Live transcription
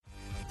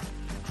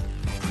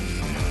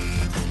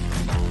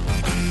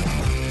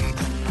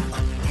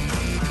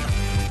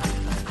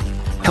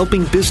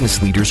helping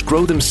business leaders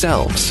grow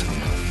themselves,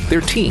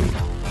 their team,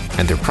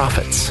 and their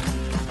profits.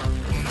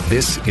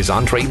 This is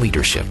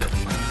EntreLeadership.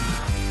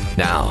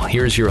 Now,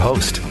 here's your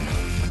host,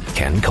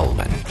 Ken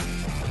Coleman.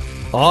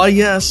 Ah,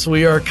 yes,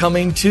 we are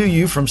coming to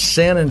you from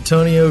San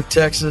Antonio,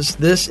 Texas.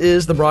 This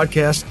is the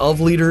broadcast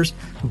of Leaders,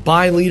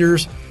 by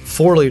Leaders,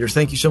 for Leaders.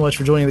 Thank you so much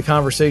for joining the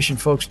conversation,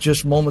 folks.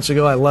 Just moments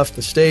ago, I left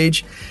the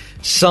stage.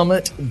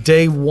 Summit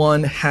Day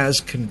 1 has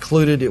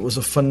concluded. It was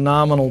a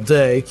phenomenal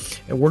day,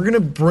 and we're going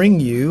to bring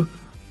you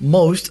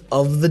most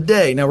of the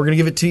day. Now, we're going to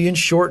give it to you in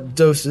short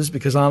doses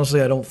because,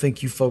 honestly, I don't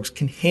think you folks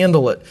can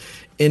handle it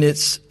in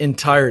its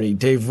entirety.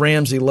 Dave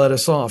Ramsey led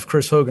us off.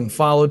 Chris Hogan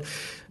followed.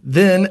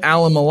 Then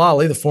Alan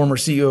Mulally, the former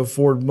CEO of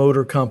Ford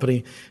Motor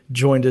Company,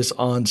 joined us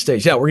on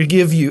stage. Yeah, we're going to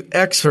give you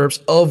excerpts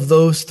of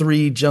those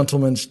three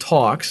gentlemen's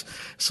talks.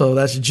 So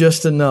that's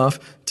just enough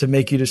to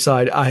make you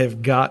decide, I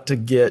have got to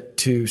get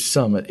to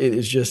Summit. It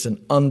is just an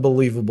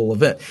unbelievable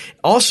event.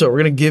 Also,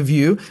 we're going to give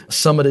you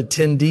Summit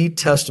attendee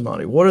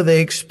testimony. What are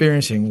they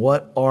experiencing?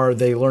 What are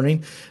they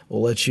learning?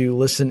 We'll let you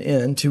listen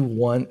in to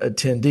one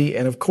attendee.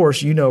 And of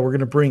course, we're going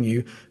to bring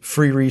you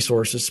free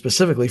resources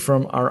specifically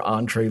from our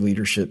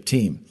EntreLeadership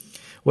team.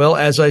 Well,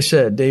 as I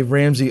said, Dave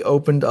Ramsey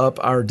opened up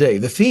our day.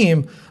 The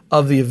theme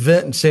of the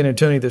event in San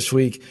Antonio this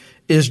week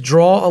is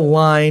draw a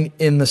line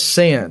in the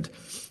sand.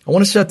 I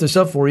want to set this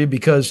up for you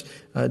because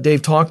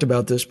Dave talked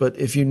about this, but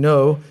if you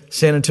know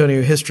San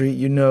Antonio history,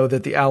 you know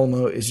that the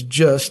Alamo is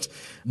just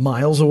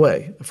miles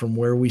away from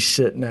where we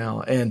sit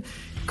now. And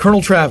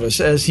Colonel Travis,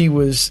 as he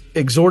was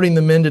exhorting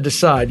the men to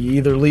decide, you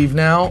either leave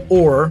now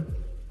or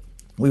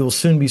we will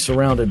soon be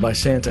surrounded by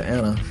Santa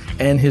Anna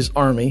and his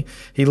army.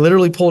 He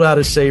literally pulled out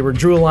his saber,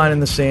 drew a line in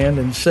the sand,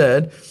 and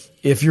said,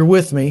 if you're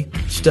with me,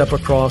 step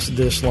across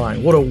this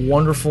line. What a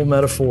wonderful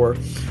metaphor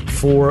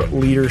for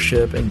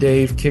leadership. And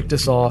Dave kicked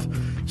us off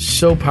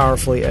so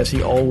powerfully, as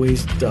he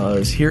always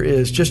does. Here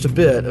is just a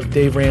bit of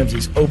Dave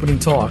Ramsey's opening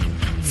talk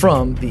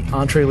from the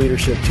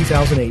EntreLeadership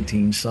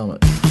 2018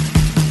 Summit.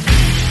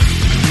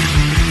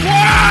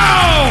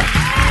 Wow!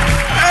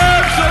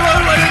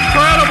 Absolutely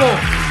incredible!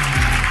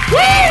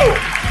 Woo!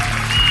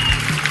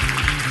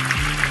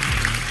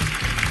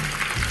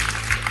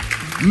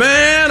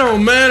 Man, oh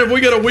man, have we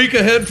got a week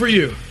ahead for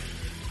you.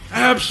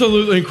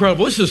 Absolutely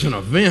incredible. This is an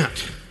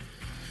event.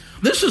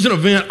 This is an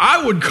event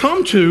I would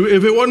come to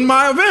if it wasn't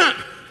my event.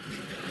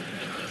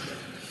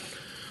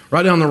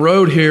 Right down the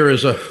road here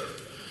is a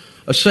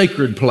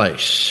sacred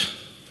place.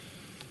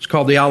 It's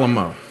called the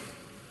Alamo.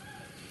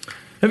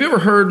 Have you ever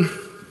heard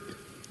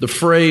the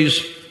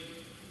phrase,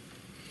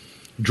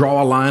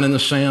 draw a line in the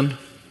sand?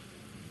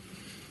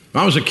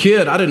 When I was a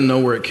kid, I didn't know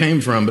where it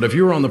came from, but if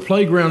you were on the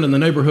playground in the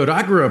neighborhood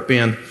I grew up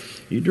in,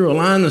 you drew a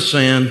line in the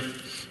sand,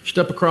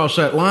 step across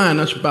that line,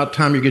 that's about the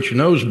time you get your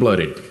nose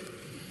bloodied.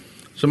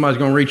 Somebody's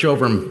going to reach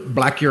over and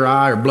black your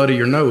eye or bloody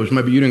your nose.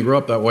 Maybe you didn't grow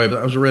up that way, but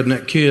I was a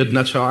redneck kid, and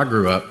that's how I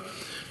grew up.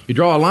 You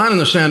draw a line in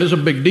the sand, it's a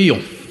big deal.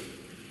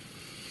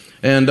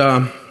 And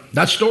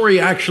that story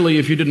actually,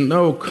 if you didn't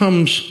know,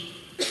 comes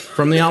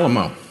from the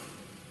Alamo.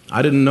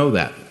 I didn't know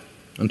that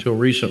until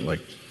recently.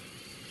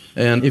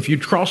 And if you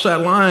cross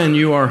that line,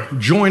 you are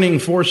joining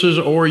forces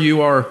or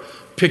you are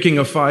picking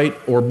a fight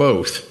or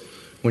both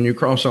when you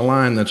cross a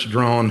line that's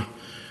drawn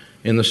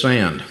in the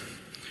sand.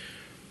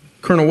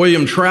 Colonel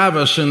William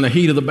Travis, in the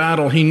heat of the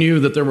battle, he knew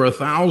that there were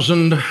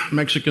 1,000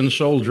 Mexican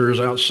soldiers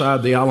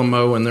outside the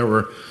Alamo and there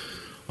were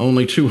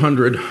only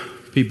 200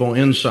 people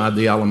inside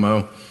the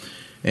Alamo,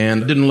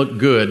 and it didn't look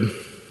good.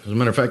 As a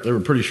matter of fact, they were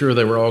pretty sure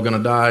they were all going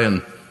to die,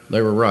 and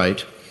they were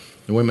right.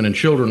 The women and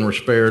children were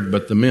spared,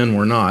 but the men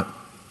were not.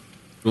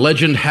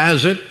 Legend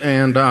has it,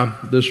 and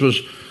this was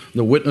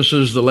the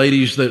witnesses, the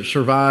ladies that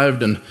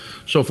survived and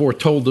so forth,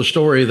 told the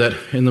story that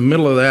in the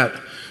middle of that,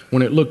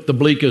 when it looked the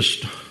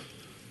bleakest,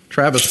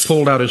 Travis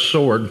pulled out his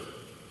sword,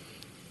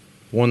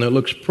 one that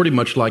looks pretty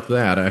much like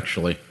that,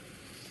 actually.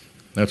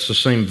 That's the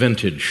same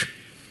vintage,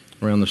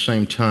 around the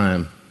same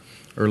time,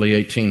 early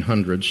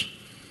 1800s.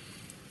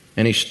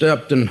 And he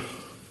stepped and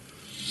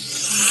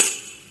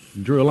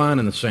drew a line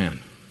in the sand.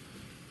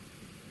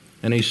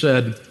 And he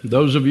said,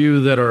 those of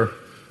you that are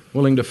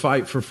willing to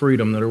fight for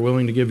freedom, that are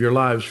willing to give your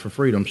lives for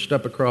freedom,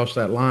 step across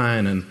that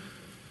line, and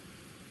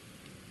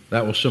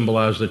that will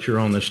symbolize that you're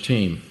on this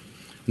team.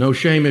 No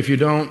shame if you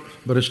don't,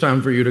 but it's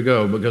time for you to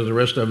go because the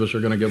rest of us are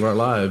going to give our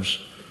lives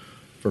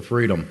for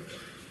freedom.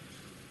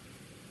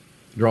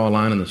 Draw a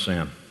line in the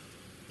sand.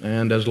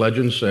 And as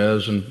legend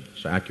says, and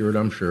it's accurate,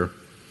 I'm sure,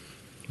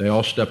 they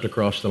all stepped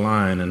across the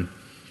line, and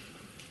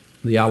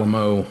the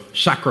Alamo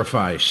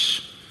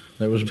sacrifice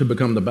that was to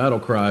become the battle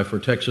cry for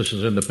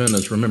Texas's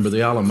independence, remember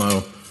the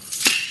Alamo,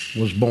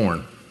 was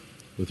born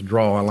with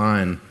draw a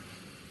line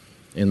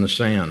in the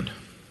sand.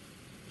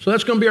 So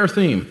that's going to be our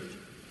theme.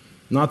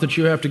 Not that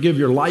you have to give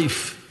your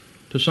life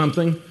to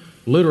something,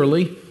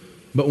 literally,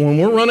 but when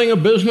we're running a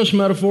business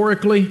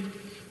metaphorically,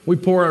 we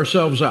pour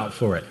ourselves out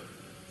for it.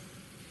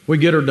 We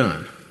get her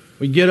done.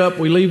 We get up,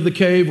 we leave the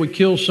cave, we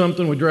kill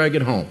something, we drag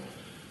it home.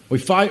 We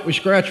fight, we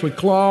scratch, we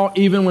claw,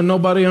 even when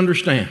nobody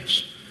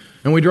understands.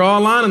 And we draw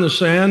a line in the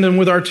sand, and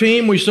with our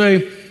team we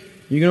say,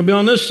 You going to be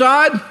on this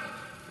side?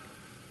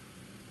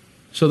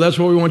 So that's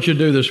what we want you to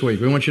do this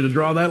week. We want you to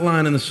draw that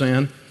line in the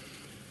sand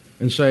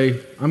and say,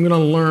 I'm going to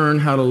learn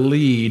how to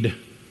lead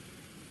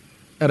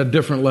at a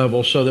different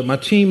level so that my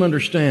team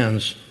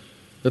understands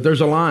that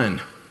there's a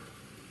line.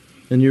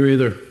 And you're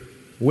either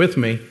with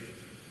me,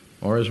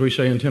 or as we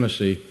say in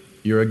Tennessee,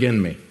 you're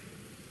again me.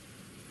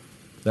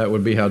 That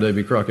would be how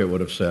Davy Crockett would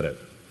have said it.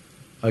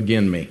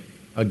 Again me,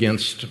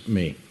 against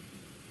me.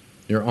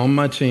 You're on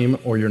my team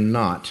or you're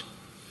not.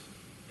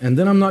 And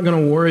then I'm not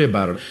going to worry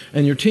about it.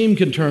 And your team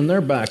can turn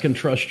their back and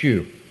trust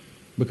you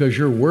because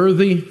you're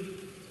worthy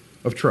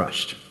of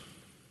trust.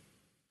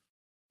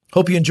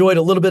 Hope you enjoyed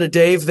a little bit of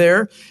Dave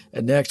there.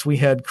 And next we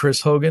had Chris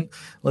Hogan.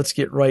 Let's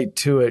get right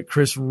to it.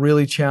 Chris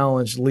really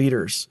challenged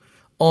leaders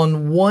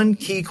on one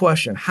key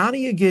question. How do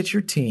you get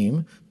your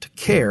team to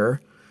care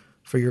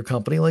for your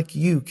company like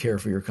you care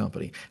for your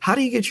company? How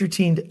do you get your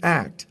team to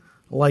act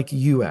like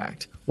you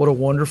act? What a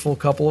wonderful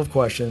couple of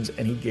questions,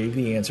 and he gave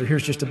the answer.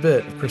 Here's just a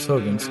bit of Chris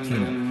Hogan's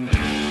keynote.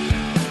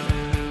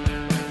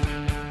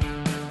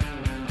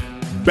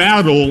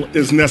 Battle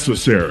is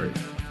necessary.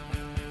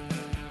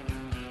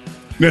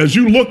 Now, as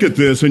you look at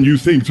this and you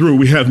think through,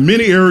 we have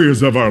many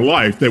areas of our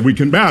life that we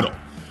can battle.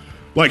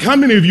 Like, how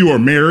many of you are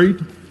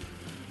married?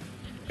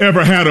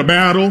 Ever had a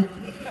battle?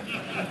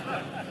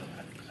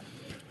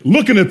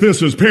 Looking at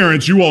this as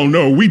parents, you all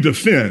know we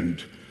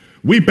defend,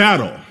 we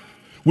battle.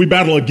 We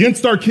battle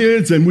against our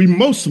kids, and we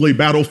mostly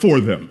battle for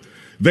them.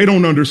 They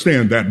don't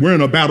understand that. We're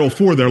in a battle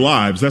for their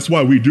lives. That's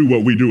why we do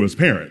what we do as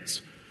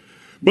parents.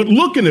 But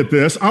looking at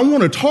this, I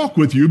want to talk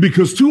with you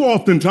because too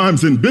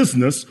oftentimes in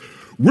business,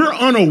 we're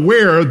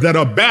unaware that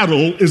a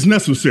battle is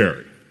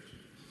necessary.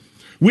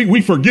 We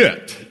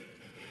forget.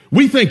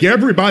 We think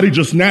everybody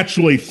just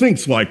naturally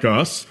thinks like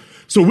us,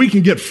 so we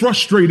can get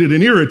frustrated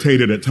and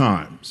irritated at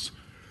times.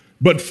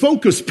 But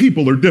focused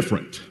people are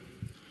different.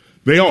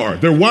 They are.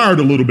 They're wired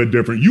a little bit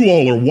different. You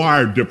all are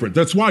wired different.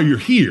 That's why you're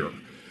here.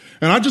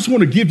 And I just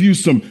want to give you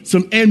some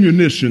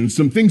ammunition,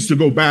 some things to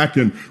go back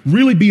and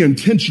really be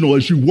intentional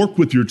as you work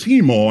with your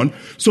team on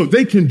so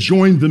they can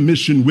join the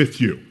mission with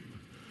you.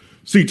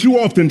 See, too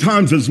often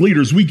times as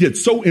leaders, we get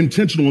so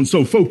intentional and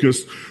so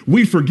focused,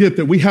 we forget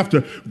that we have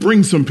to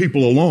bring some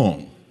people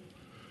along.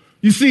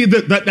 You see,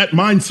 that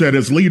mindset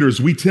as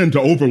leaders, we tend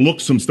to overlook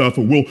some stuff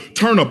or we'll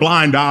turn a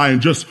blind eye and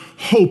just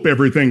hope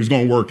everything's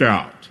going to work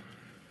out.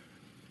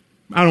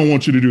 I don't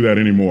want you to do that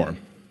anymore.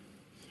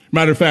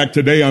 Matter of fact,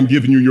 today I'm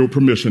giving you your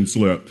permission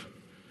slip.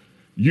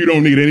 You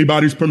don't need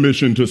anybody's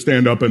permission to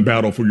stand up and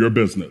battle for your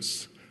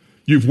business.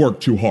 You've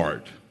worked too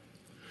hard.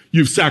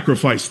 You've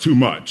sacrificed too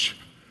much.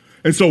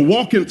 And so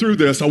walking through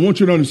this, I want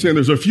you to understand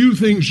there's a few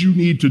things you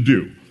need to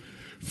do.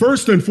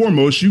 First and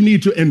foremost, you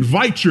need to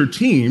invite your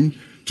team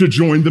to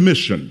join the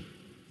mission.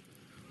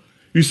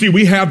 You see,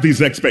 we have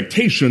these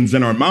expectations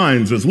in our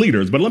minds as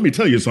leaders, but let me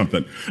tell you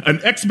something. An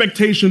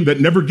expectation that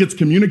never gets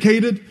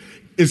communicated,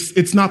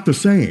 it's not the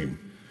same.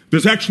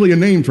 There's actually a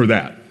name for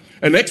that.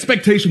 An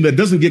expectation that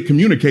doesn't get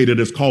communicated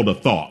is called a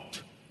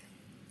thought.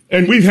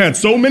 And we've had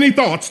so many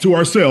thoughts to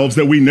ourselves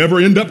that we never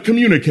end up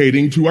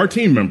communicating to our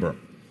team member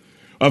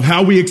of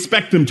how we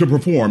expect them to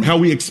perform, how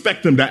we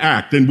expect them to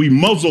act, and we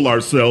muzzle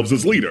ourselves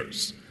as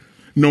leaders.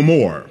 No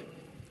more.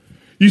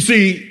 You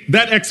see,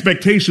 that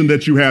expectation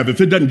that you have, if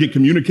it doesn't get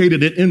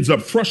communicated, it ends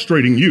up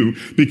frustrating you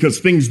because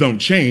things don't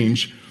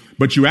change,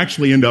 but you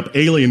actually end up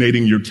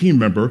alienating your team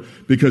member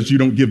because you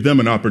don't give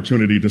them an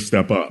opportunity to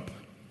step up.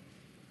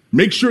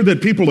 Make sure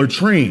that people are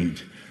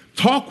trained.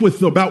 Talk with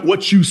them about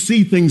what you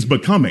see things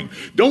becoming.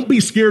 Don't be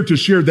scared to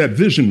share that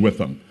vision with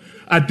them.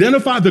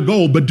 Identify the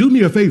goal, but do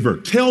me a favor.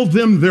 Tell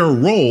them their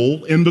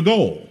role in the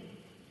goal.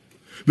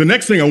 The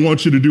next thing I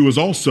want you to do is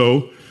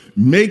also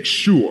make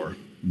sure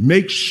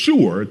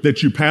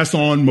that you pass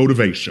on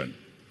motivation.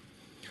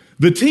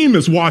 The team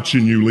is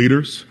watching you,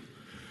 leaders.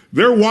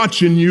 They're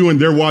watching you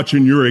and they're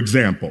watching your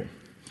example.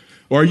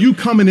 Or are you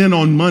coming in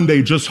on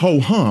Monday just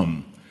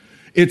ho-hum?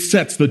 It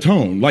sets the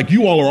tone. Like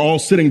you all are all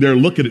sitting there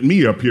looking at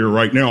me up here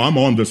right now. I'm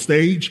on the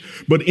stage.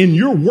 But in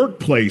your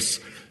workplace,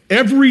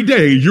 every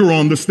day you're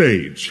on the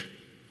stage.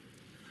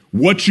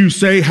 What you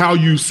say, how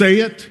you say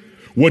it,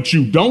 what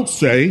you don't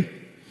say,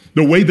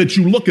 the way that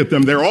you look at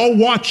them, they're all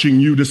watching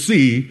you to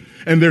see,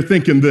 and they're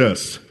thinking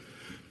this: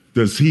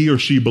 does he or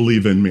she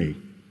believe in me?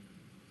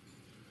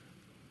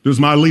 Does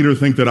my leader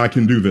think that I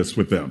can do this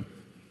with them?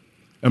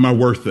 Am I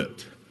worth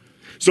it?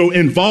 So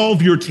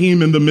involve your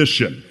team in the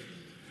mission.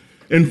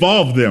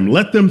 Involve them.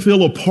 Let them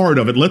feel a part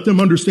of it. Let them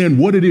understand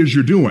what it is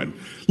you're doing.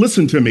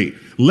 Listen to me.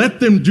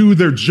 Let them do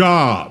their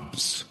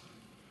jobs.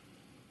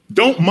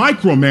 Don't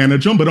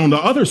micromanage them, but on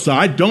the other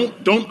side,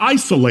 don't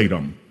isolate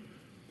them.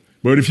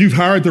 But if you've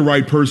hired the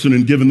right person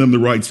and given them the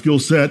right skill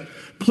set,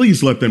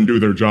 please let them do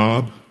their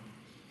job.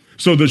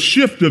 So the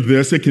shift of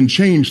this, it can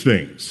change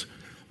things.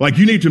 Like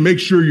you need to make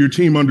sure your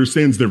team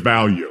understands their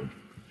value.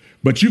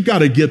 But you've got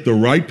to get the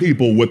right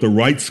people with the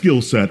right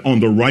skill set on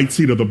the right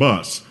seat of the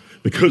bus.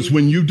 because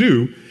when you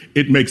do,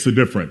 it makes a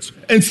difference.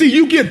 And see,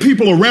 you get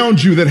people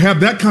around you that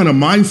have that kind of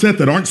mindset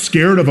that aren't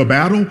scared of a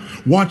battle.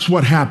 Watch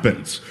what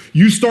happens.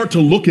 You start to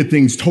look at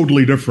things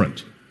totally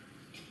different.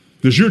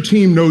 Does your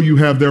team know you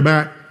have their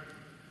back?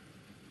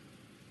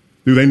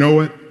 Do they know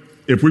it?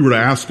 If we were to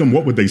ask them,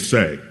 what would they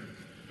say?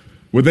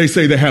 Would they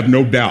say they have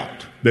no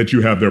doubt that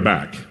you have their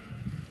back?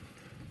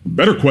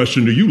 Better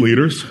question to you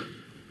leaders,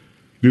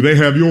 do they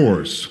have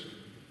yours?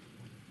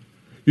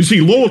 You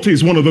see, loyalty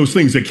is one of those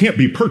things that can't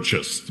be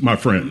purchased, my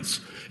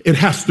friends. It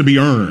has to be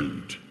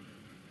earned.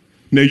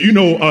 Now, you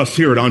know us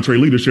here at Entre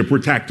Leadership, we're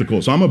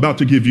tactical. So I'm about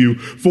to give you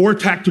 4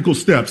 tactical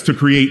steps to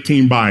create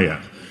team buy-in.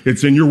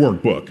 It's in your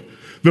workbook.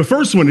 The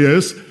first one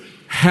is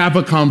have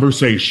a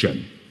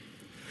conversation.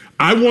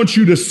 I want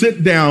you to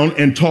sit down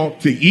and talk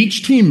to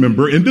each team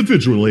member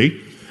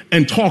individually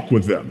and talk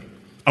with them.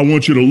 I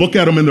want you to look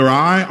at them in their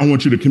eye. I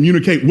want you to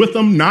communicate with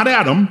them, not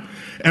at them.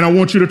 And I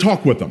want you to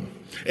talk with them.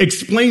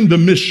 Explain the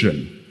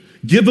mission.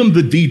 Give them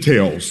the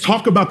details.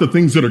 Talk about the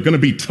things that are going to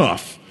be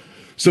tough,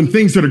 some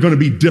things that are going to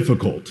be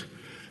difficult,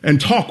 and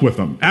talk with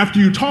them. After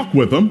you talk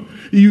with them,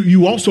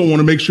 you also want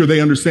to make sure they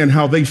understand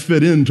how they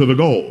fit into the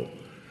goal.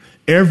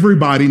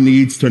 Everybody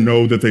needs to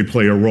know that they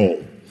play a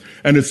role,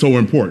 and it's so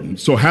important.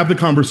 So have the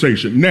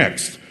conversation.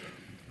 Next,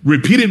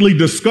 repeatedly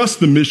discuss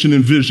the mission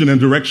and vision and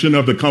direction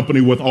of the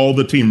company with all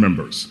the team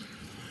members.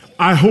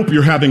 I hope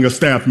you're having a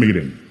staff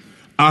meeting.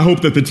 I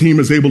hope that the team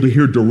is able to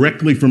hear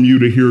directly from you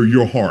to hear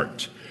your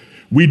heart.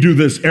 We do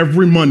this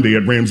every Monday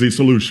at Ramsey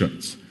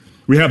Solutions.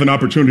 We have an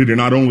opportunity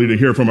not only to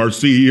hear from our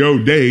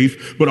CEO,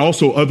 Dave, but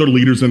also other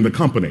leaders in the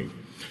company.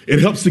 It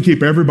helps to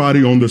keep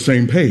everybody on the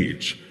same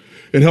page.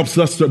 It helps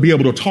us to be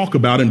able to talk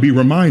about and be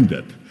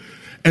reminded.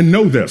 And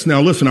know this.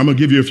 Now, listen, I'm going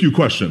to give you a few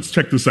questions.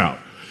 Check this out.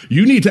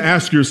 You need to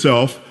ask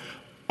yourself,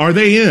 are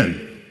they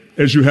in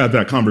as you have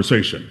that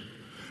conversation?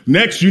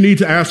 Next, you need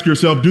to ask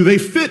yourself, do they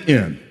fit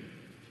in?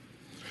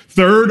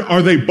 Third,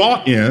 are they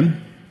bought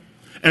in?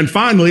 And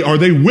finally, are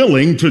they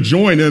willing to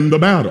join in the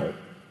battle?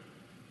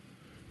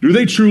 Do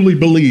they truly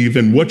believe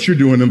in what you're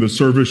doing and the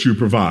service you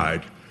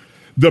provide?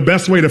 The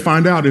best way to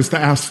find out is to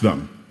ask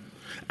them.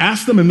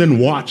 Ask them and then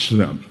watch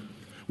them.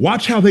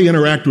 Watch how they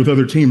interact with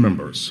other team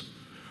members.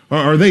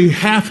 Are they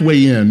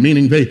halfway in,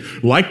 meaning they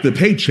like the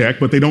paycheck,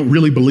 but they don't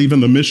really believe in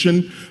the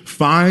mission?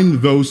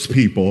 Find those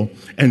people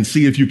and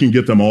see if you can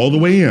get them all the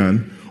way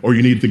in, or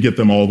you need to get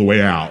them all the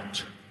way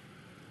out.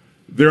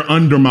 They're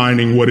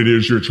undermining what it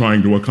is you're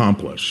trying to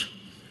accomplish.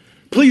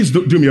 Please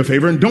do me a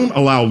favor and don't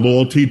allow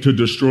loyalty to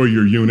destroy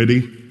your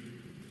unity.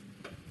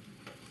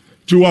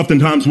 Too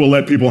oftentimes we'll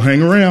let people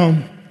hang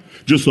around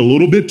just a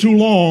little bit too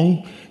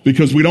long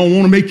because we don't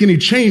want to make any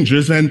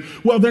changes and,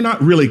 well, they're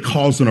not really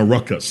causing a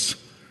ruckus.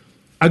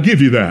 I'll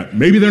give you that.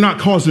 Maybe they're not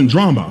causing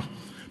drama,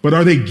 but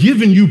are they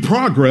giving you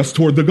progress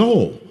toward the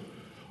goal?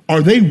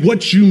 Are they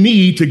what you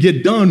need to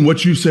get done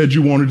what you said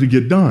you wanted to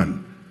get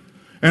done?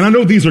 And I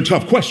know these are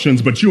tough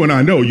questions, but you and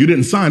I know you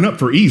didn't sign up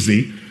for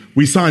easy.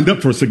 We signed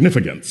up for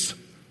significance.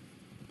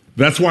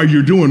 That's why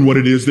you're doing what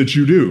it is that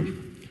you do.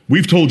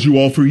 We've told you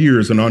all for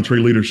years in Entre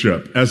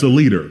Leadership, as a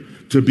leader,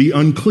 to be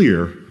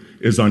unclear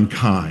is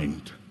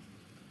unkind.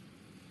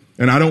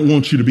 And I don't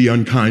want you to be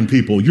unkind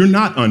people. You're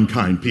not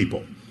unkind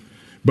people.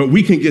 But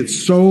we can get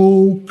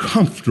so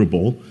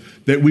comfortable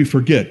that we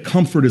forget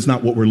comfort is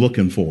not what we're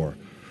looking for.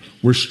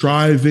 We're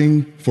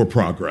striving for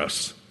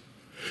progress.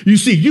 You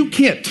see, you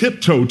can't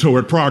tiptoe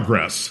toward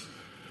progress.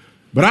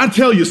 But I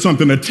tell you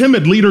something, a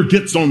timid leader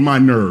gets on my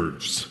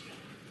nerves.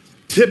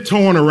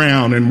 Tiptoeing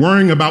around and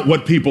worrying about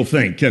what people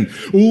think. And,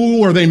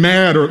 ooh, are they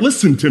mad? Or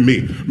listen to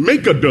me,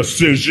 make a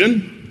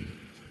decision.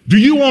 Do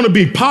you want to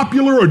be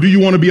popular or do you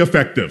want to be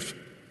effective?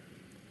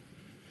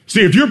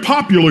 See, if you're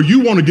popular,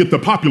 you want to get the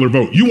popular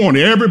vote. You want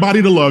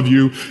everybody to love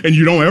you, and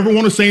you don't ever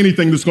want to say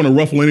anything that's going to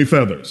ruffle any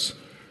feathers.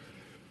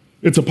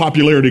 It's a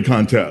popularity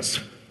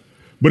contest.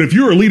 But if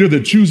you're a leader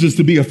that chooses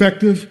to be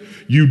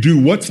effective, you do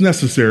what's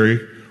necessary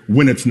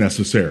when it's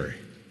necessary.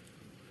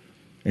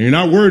 And you're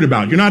not worried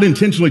about it. You're not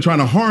intentionally trying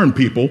to harm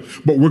people,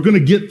 but we're going to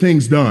get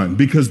things done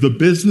because the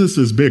business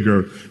is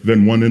bigger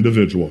than one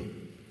individual.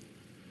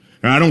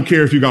 And I don't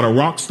care if you got a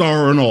rock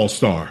star or an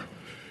all-star.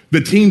 The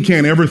team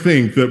can't ever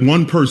think that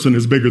one person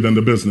is bigger than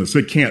the business.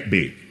 It can't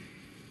be.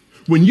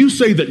 When you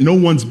say that no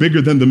one's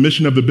bigger than the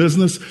mission of the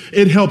business,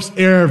 it helps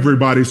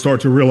everybody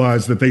start to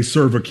realize that they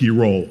serve a key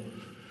role.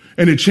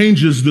 And it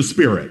changes the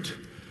spirit.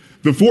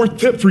 The fourth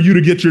tip for you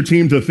to get your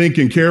team to think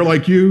and care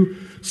like you,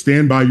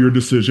 stand by your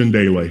decision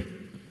daily.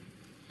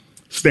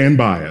 Stand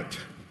by it.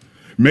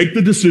 Make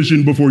the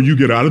decision before you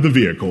get out of the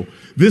vehicle.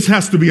 This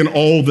has to be an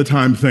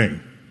all-the-time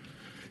thing.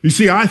 You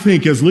see, I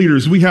think as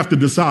leaders, we have to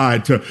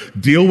decide to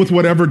deal with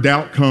whatever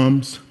doubt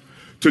comes,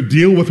 to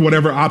deal with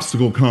whatever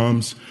obstacle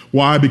comes.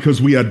 Why?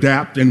 Because we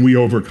adapt and we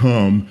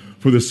overcome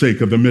for the sake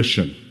of the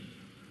mission.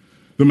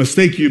 The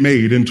mistake you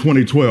made in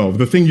 2012,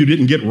 the thing you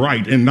didn't get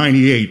right in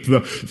 98, the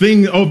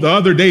thing of the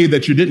other day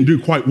that you didn't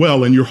do quite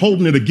well and you're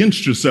holding it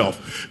against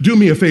yourself. Do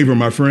me a favor,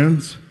 my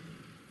friends.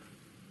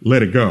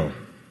 Let it go.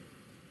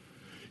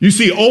 You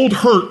see, old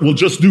hurt will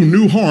just do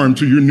new harm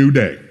to your new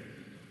day.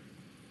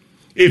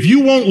 If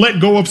you won't let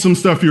go of some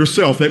stuff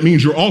yourself, that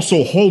means you're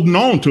also holding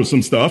on to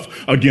some stuff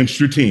against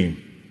your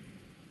team.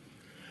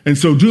 And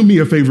so do me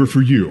a favor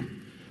for you,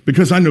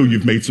 because I know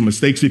you've made some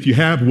mistakes. If you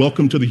have,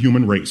 welcome to the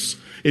human race.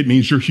 It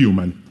means you're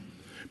human.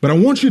 But I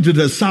want you to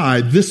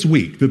decide this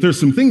week that there's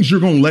some things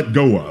you're going to let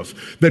go of,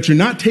 that you're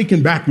not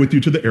taking back with you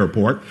to the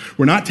airport.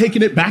 We're not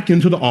taking it back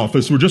into the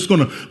office. We're just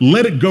going to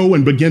let it go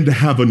and begin to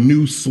have a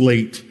new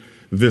slate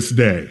this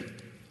day.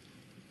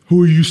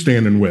 Who are you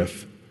standing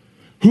with?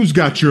 Who's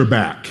got your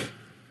back?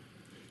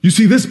 You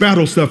see, this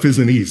battle stuff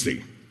isn't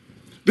easy.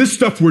 This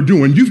stuff we're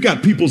doing, you've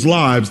got people's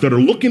lives that are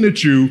looking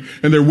at you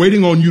and they're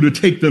waiting on you to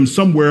take them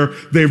somewhere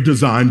they've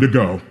designed to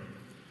go.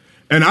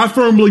 And I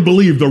firmly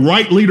believe the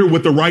right leader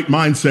with the right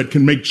mindset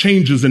can make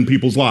changes in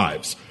people's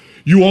lives.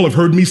 You all have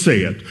heard me say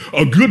it.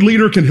 A good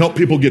leader can help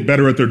people get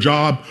better at their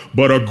job,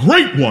 but a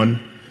great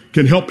one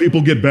can help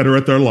people get better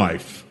at their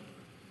life.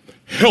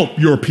 Help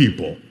your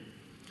people.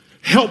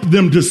 Help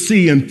them to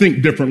see and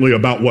think differently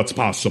about what's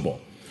possible.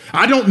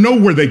 I don't know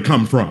where they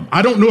come from.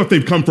 I don't know if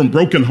they've come from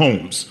broken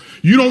homes.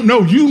 You don't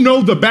know. You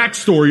know the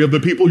backstory of the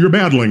people you're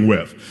battling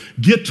with.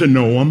 Get to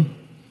know them.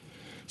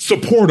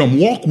 Support them.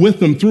 Walk with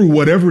them through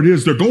whatever it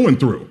is they're going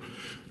through.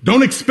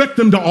 Don't expect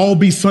them to all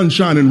be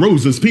sunshine and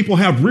roses. People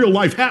have real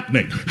life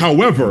happening.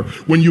 However,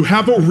 when you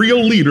have a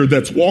real leader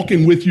that's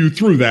walking with you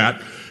through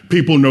that,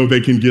 people know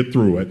they can get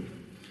through it.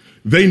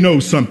 They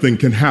know something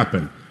can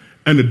happen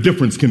and a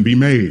difference can be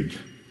made.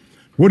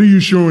 What are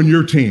you showing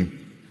your team?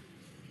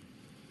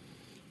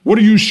 What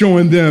are you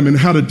showing them and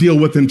how to deal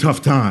with in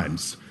tough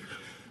times?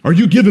 Are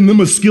you giving them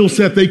a skill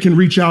set they can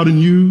reach out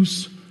and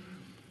use?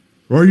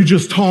 Or are you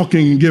just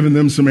talking and giving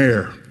them some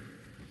air?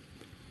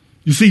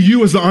 You see,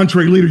 you as the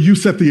entree leader, you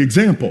set the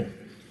example.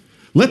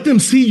 Let them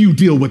see you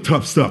deal with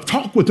tough stuff.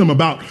 Talk with them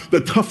about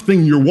the tough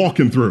thing you're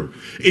walking through.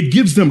 It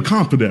gives them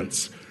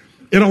confidence.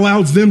 It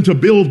allows them to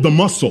build the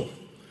muscle,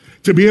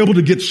 to be able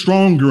to get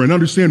stronger and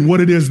understand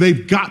what it is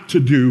they've got to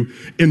do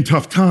in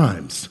tough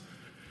times.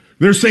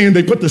 They're saying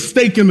they put the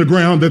stake in the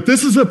ground that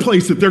this is a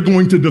place that they're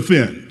going to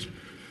defend,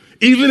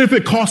 even if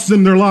it costs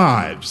them their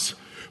lives.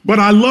 But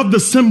I love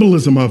the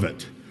symbolism of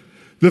it.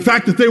 The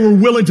fact that they were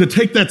willing to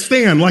take that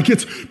stand, like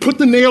it's put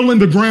the nail in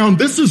the ground.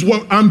 This is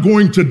what I'm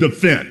going to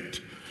defend.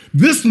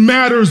 This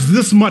matters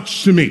this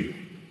much to me.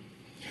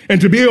 And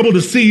to be able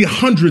to see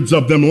hundreds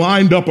of them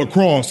lined up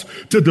across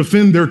to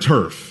defend their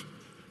turf,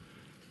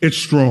 it's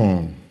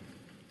strong.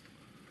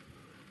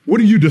 What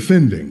are you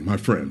defending, my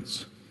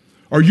friends?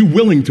 Are you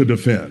willing to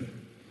defend?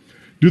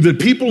 Do the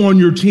people on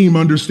your team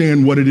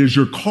understand what it is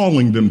you're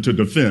calling them to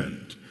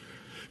defend?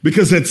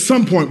 Because at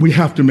some point we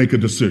have to make a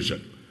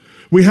decision.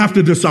 We have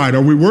to decide,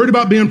 are we worried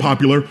about being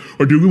popular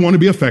or do we want to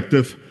be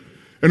effective?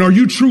 And are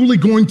you truly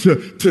going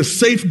to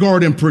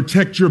safeguard and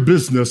protect your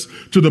business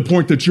to the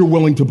point that you're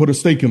willing to put a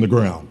stake in the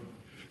ground?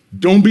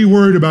 Don't be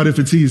worried about if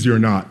it's easy or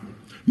not.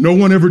 No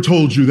one ever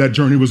told you that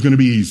journey was going to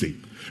be easy.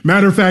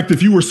 Matter of fact,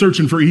 if you were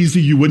searching for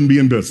easy, you wouldn't be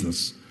in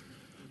business.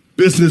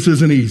 Business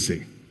isn't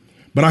easy.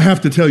 But I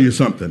have to tell you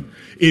something.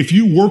 If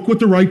you work with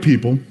the right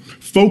people,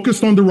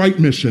 focused on the right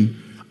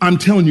mission, I'm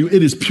telling you,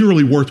 it is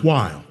purely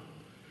worthwhile.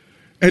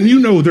 And you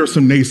know there's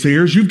some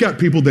naysayers. You've got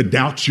people that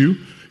doubt you.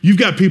 You've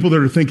got people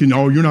that are thinking,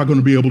 oh, you're not going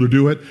to be able to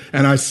do it.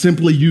 And I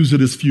simply use it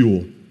as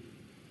fuel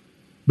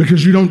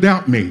because you don't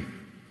doubt me,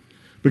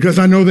 because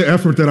I know the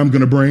effort that I'm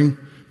going to bring,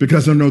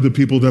 because I know the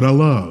people that I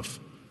love.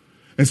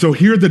 And so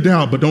hear the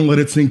doubt, but don't let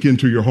it sink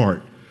into your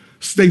heart.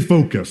 Stay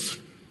focused.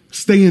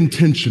 Stay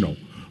intentional.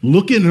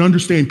 Look in and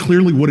understand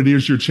clearly what it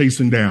is you're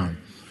chasing down,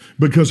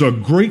 because a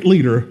great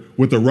leader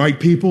with the right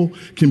people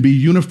can be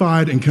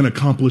unified and can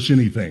accomplish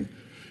anything.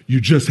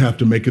 You just have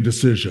to make a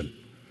decision.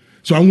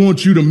 So I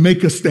want you to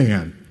make a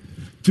stand,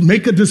 to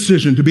make a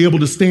decision, to be able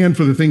to stand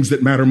for the things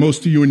that matter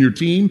most to you and your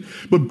team.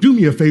 But do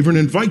me a favor and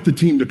invite the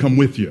team to come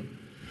with you,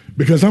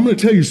 because I'm going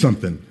to tell you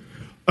something.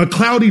 A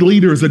cloudy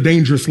leader is a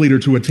dangerous leader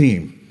to a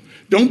team.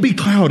 Don't be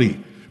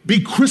cloudy.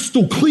 Be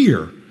crystal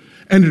clear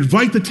and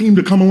invite the team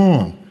to come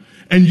along.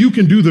 And you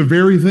can do the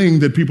very thing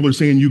that people are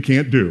saying you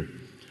can't do.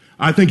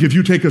 I think if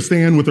you take a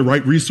stand with the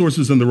right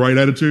resources and the right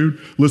attitude,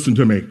 listen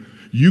to me,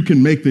 you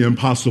can make the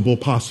impossible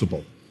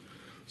possible.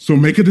 So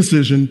make a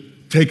decision,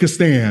 take a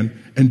stand,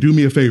 and do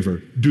me a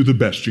favor, do the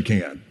best you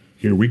can.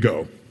 Here we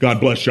go.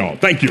 God bless y'all.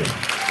 Thank you.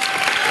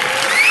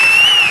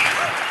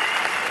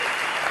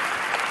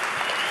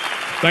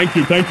 Thank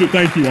you,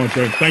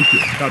 Andre. Thank you.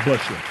 God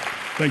bless you.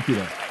 Thank you.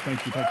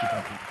 Thank you.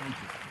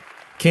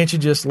 Can't you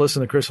just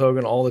listen to Chris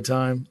Hogan all the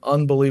time?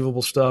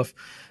 Unbelievable stuff,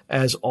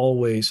 as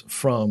always,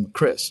 from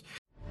Chris.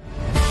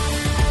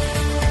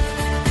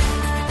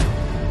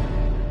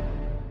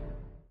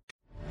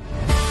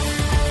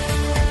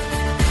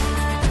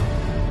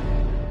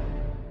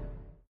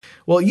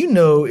 Well, you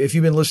know, if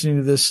you've been listening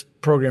to this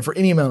program for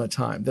any amount of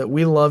time, that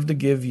we love to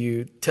give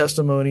you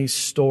testimonies,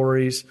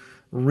 stories,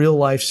 real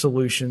life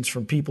solutions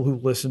from people who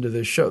listen to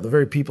this show, the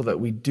very people that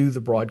we do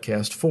the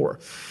broadcast for.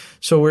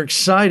 So we're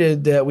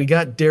excited that we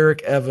got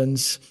Derek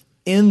Evans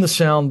in the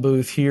sound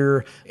booth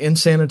here in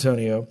San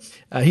Antonio.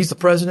 He's the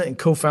president and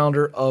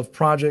co-founder of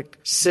Project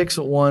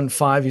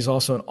 615. He's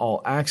also an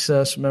All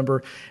Access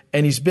member,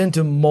 and he's been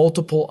to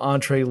multiple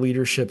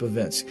EntreLeadership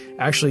events.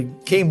 Actually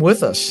came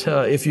with us,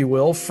 if you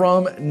will,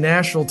 from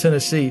Nashville,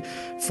 Tennessee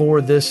for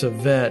this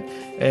event.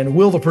 And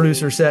Will, the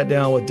producer, sat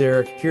down with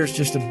Derek. Here's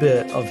just a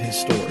bit of his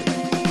story.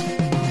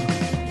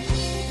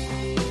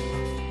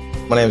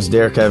 My name is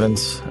Derek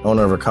Evans,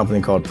 owner of a company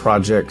called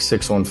Project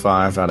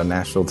 615 out of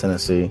Nashville,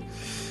 Tennessee.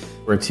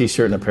 We're a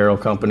t-shirt and apparel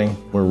company.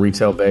 We're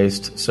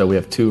retail-based, so we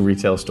have 2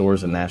 retail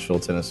stores in Nashville,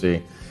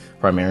 Tennessee,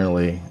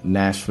 primarily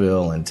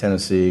Nashville and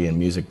Tennessee, and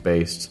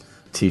music-based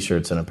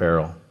t-shirts and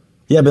apparel.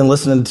 Yeah, I've been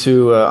listening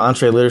to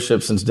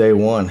EntreLeadership since day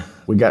one.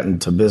 We got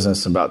into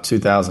business about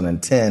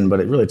 2010, but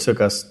it really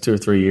took us 2 or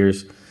 3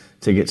 years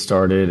to get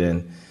started,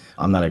 and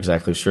I'm not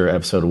exactly sure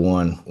episode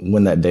 1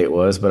 when that date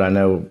was, but I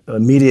know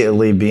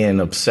immediately being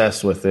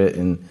obsessed with it,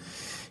 and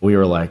we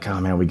were like,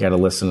 oh man, we got to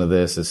listen to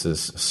this. This is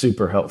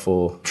super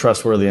helpful,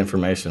 trustworthy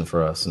information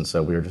for us. And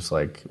so we were just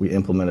like, we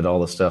implemented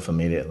all the stuff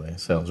immediately.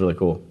 So it was really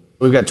cool.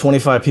 We've got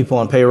 25 people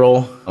on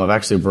payroll. I've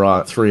actually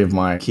brought 3 of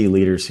my key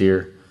leaders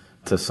here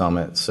to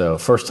Summit. So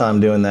first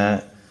time doing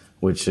that,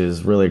 which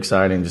is really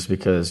exciting just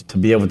because to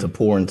be able to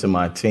pour into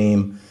my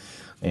team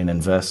and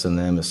invest in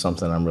them is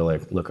something I'm really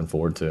looking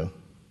forward to.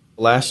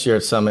 Last year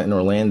at Summit in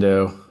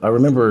Orlando, I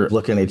remember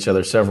looking at each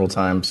other several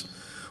times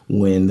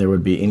when there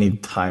would be any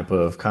type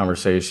of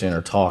conversation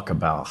or talk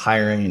about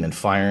hiring and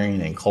firing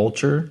and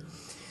culture.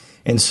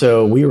 And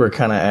so we were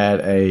kind of at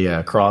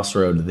a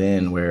crossroad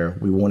then where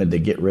we wanted to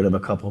get rid of a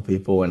couple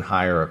people and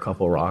hire a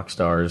couple rock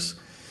stars.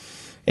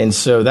 And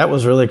so that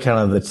was really kind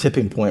of the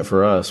tipping point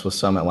for us with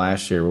Summit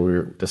last year,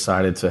 where we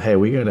decided to, hey,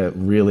 we got to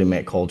really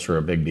make culture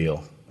a big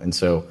deal. And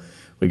so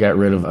we got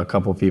rid of a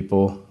couple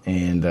people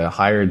and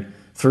hired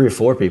 3 or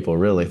 4 people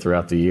really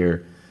throughout the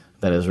year.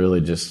 That has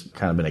really just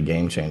kind of been a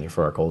game changer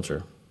for our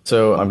culture.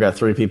 So I've got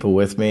 3 people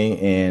with me,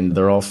 and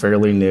they're all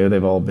fairly new.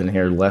 They've all been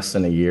here less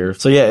than a year.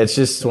 So yeah, it's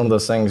just one of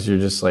those things you're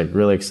just like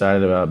really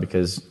excited about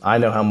because I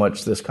know how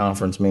much this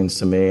conference means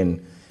to me,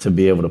 and to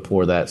be able to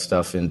pour that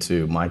stuff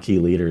into my key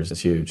leaders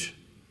is huge.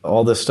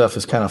 All this stuff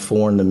is kind of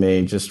foreign to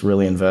me, just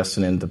really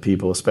investing into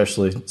people,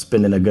 especially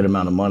spending a good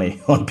amount of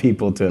money on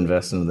people to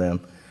invest in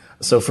them.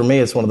 So for me,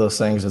 it's one of those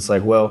things, it's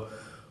like, well,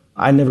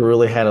 I never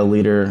really had a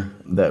leader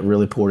that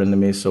really poured into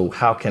me, so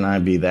how can I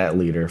be that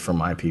leader for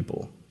my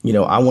people? You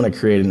know, I want to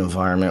create an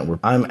environment where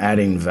I'm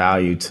adding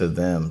value to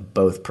them,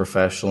 both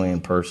professionally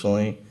and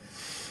personally.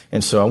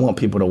 And so I want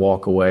people to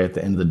walk away at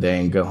the end of the day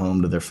and go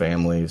home to their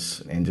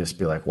families and just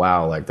be like,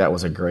 wow, like that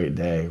was a great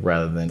day,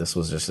 rather than this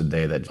was just a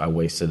day that I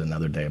wasted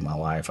another day of my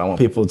life. I want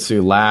people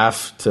to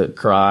laugh, to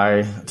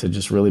cry, to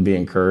just really be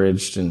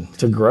encouraged and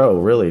to grow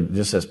really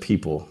just as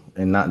people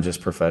and not just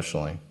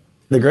professionally.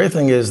 The great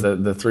thing is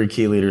that the 3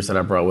 key leaders that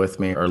I brought with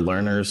me are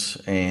learners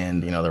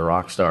and, you know, they're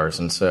rock stars.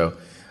 And so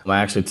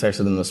I actually texted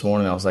them this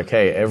morning. I was like,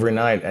 hey, every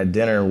night at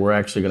dinner, we're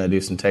actually going to do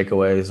some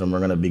takeaways and we're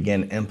going to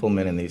begin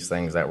implementing these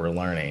things that we're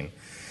learning.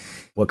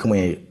 What can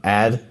we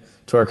add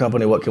to our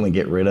company? What can we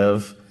get rid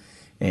of?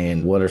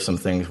 And what are some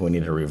things we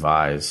need to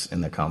revise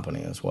in the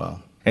company as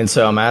well? And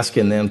so I'm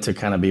asking them to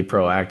kind of be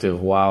proactive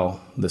while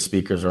the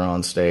speakers are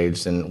on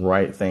stage and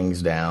write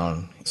things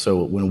down.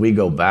 So when we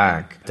go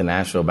back to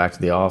Nashville, back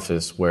to the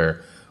office,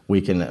 where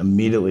we can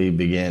immediately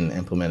begin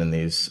implementing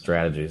these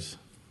strategies.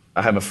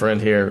 I have a friend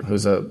here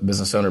who's a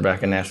business owner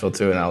back in Nashville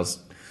too, and I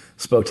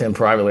spoke to him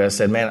privately. I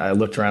said, man, I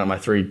looked around at my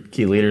 3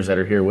 key leaders that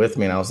are here with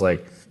me, and I was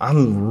like,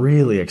 I'm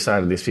really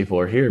excited these people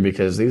are here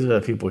because these are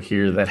the people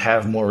here that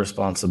have more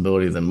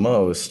responsibility than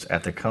most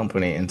at the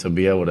company, and to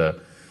be able to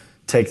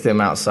take them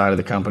outside of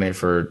the company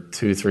for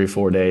 2, 3,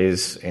 4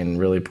 days and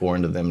really pour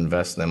into them,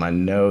 invest in them, I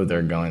know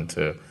they're going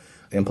to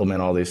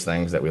implement all these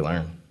things that we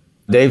learn.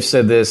 Dave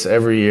said this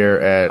every year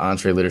at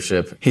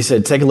EntreLeadership. He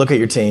said, take a look at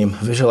your team,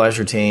 visualize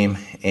your team,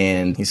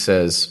 and he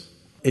says,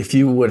 if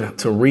you would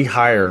to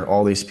rehire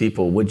all these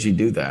people, would you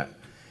do that?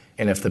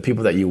 And if the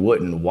people that you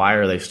wouldn't, why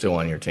are they still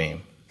on your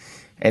team?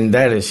 And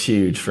that is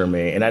huge for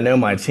me. And I know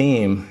my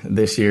team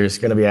this year is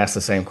going to be asked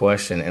the same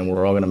question, and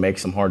we're all going to make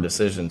some hard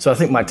decisions. So I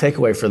think my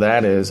takeaway for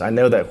that is I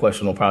know that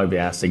question will probably be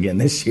asked again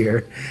this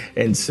year.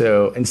 And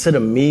so instead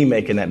of me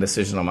making that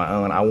decision on my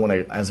own, I want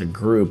to, as a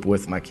group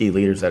with my key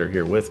leaders that are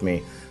here with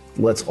me,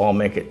 let's all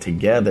make it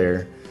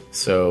together.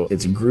 So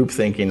it's group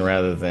thinking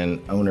rather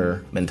than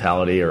owner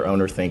mentality or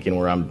owner thinking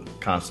where I'm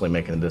constantly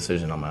making a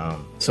decision on my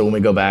own. So when we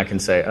go back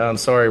and say, oh, I'm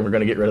sorry, we're going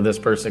to get rid of this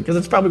person, because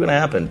it's probably going to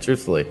happen,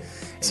 truthfully.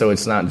 So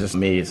it's not just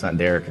me, it's not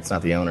Derek, it's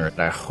not the owner.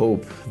 I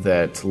hope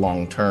that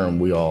long term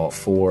we all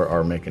 4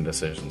 are making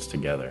decisions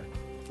together.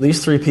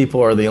 These 3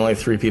 people are the only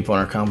 3 people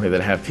in our company that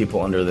have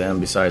people under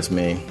them besides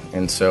me.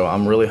 And so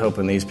I'm really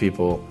hoping these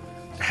people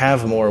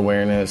have more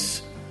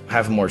awareness,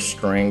 have more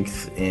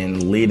strength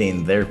in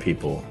leading their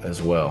people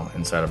as well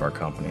inside of our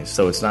company.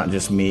 So it's not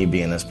just me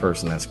being this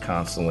person that's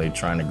constantly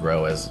trying to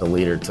grow as a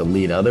leader to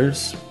lead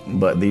others,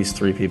 but these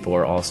 3 people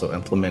are also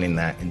implementing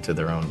that into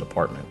their own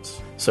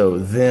departments. So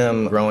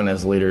them growing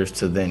as leaders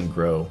to then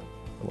grow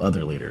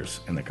other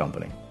leaders in the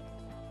company.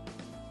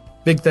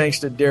 Big thanks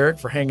to Derek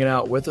for hanging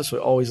out with us. We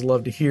always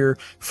love to hear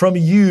from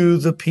you,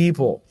 the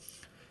people.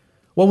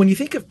 Well, when you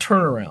think of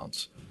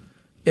turnarounds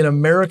in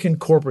American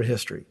corporate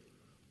history,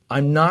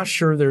 I'm not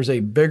sure there's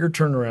a bigger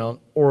turnaround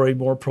or a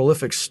more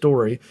prolific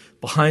story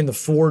behind the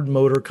Ford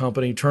Motor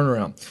Company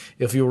turnaround.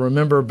 If you'll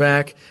remember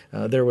back,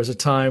 there was a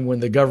time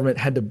when the government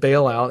had to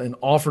bail out and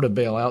offered a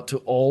bailout to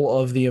all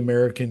of the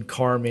American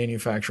car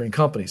manufacturing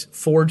companies.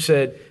 Ford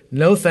said,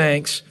 no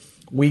thanks,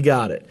 we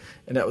got it.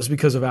 And that was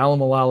because of Alan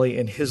Mulally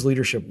and his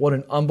leadership. What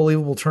an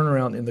unbelievable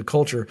turnaround in the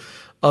culture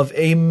of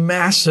a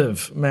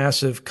massive,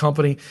 massive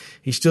company.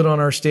 He stood on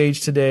our stage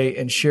today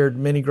and shared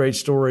many great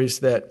stories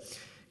that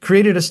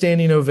created a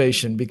standing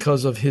ovation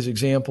because of his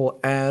example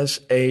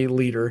as a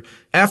leader.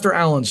 After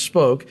Alan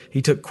spoke,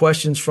 he took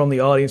questions from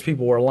the audience.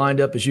 People were lined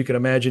up, as you can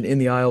imagine, in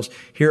the aisles.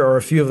 Here are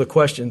a few of the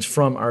questions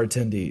from our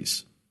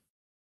attendees.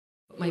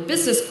 My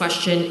business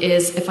question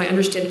is, if I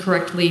understand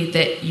correctly,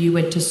 that you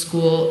went to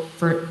school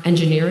for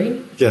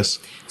engineering? Yes.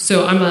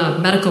 So I'm a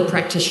medical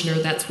practitioner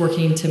that's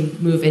working to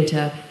move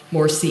into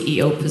more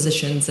CEO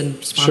positions and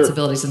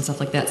responsibilities and stuff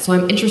like that. So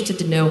I'm interested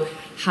to know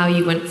how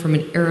you went from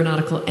an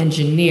aeronautical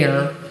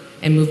engineer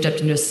and moved up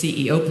into a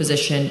CEO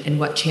position, and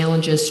what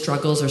challenges,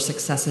 struggles, or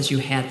successes you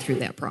had through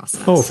that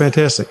process. Oh,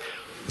 fantastic.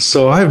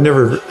 So I've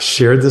never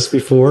shared this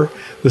before,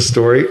 this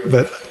story,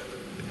 but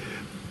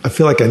I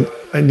feel like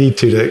I need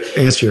to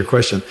answer your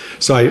question.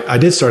 So I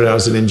did start out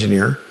as an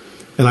engineer,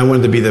 and I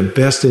wanted to be the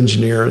best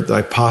engineer that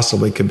I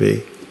possibly could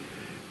be.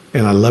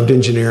 And I loved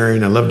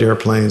engineering, I loved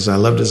airplanes, and I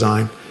loved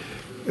design.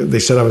 They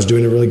said I was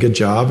doing a really good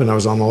job, and I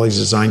was on all these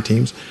design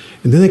teams.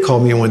 And then they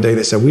called me in one day,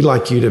 they said, we'd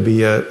like you to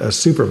be a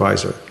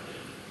supervisor.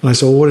 And I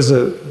said, well, what does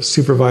a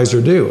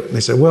supervisor do? And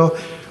they said, well,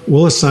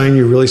 we'll assign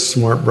you really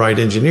smart, bright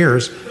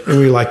engineers, and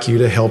we'd like you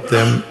to help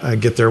them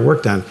get their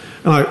work done.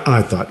 And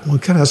I thought, well,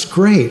 God, that's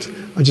great.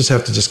 I just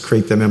have to just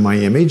create them in my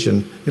image,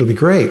 and it'll be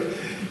great.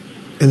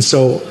 And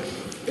so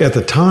at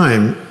the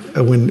time,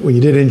 when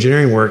you did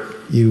engineering work,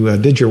 you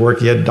did your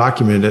work, you had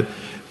documented it.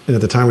 And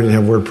at the time, we didn't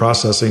have word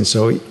processing,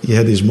 so you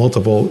had these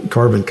multiple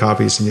carbon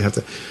copies, and you have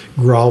to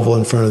grovel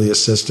in front of the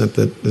assistant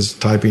that is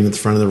typing at the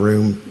front of the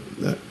room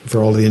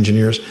for all the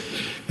engineers.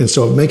 And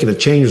so making a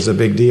change was a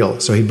big deal.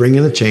 So he'd bring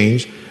in a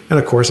change, and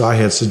of course I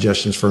had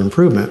suggestions for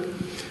improvement.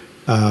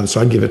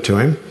 So I'd give it to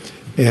him.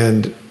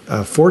 And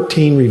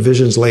 14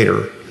 revisions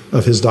later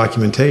of his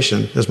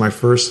documentation as my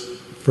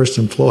first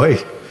employee.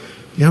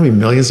 You know how many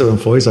millions of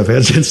employees I've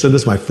had since then?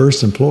 This is my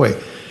first employee.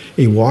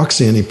 He walks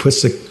in, he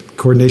puts the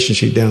coordination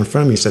sheet down in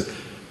front of me. He said,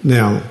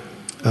 now,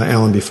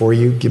 Alan, before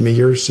you give me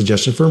your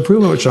suggestion for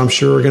improvement, which I'm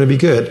sure are going to be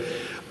good,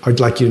 I'd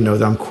like you to know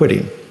that I'm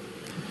quitting.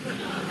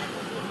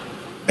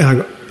 And I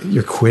go,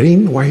 you're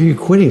quitting? Why are you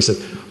quitting? He said,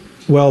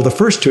 well, the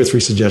first 2 or 3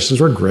 suggestions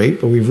were great,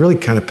 but we've really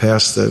kind of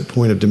passed the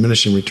point of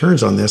diminishing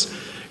returns on this,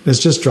 and it's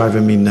just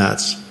driving me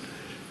nuts.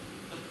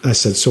 And I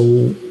said, so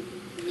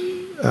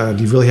do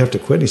you really have to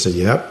quit? And he said,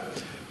 yep.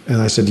 And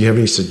I said, do you have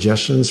any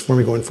suggestions for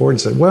me going forward? And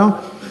he said,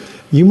 well,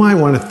 you might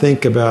want to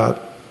think about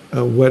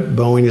what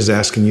Boeing is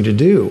asking you to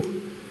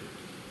do.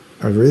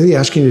 Are they really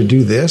asking you to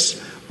do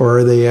this? Or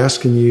are they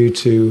asking you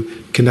to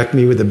connect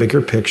me with the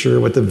bigger picture,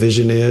 what the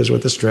vision is,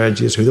 what the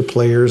strategy is, who the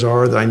players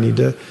are that I need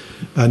to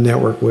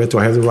network with? Do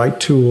I have the right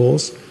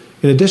tools?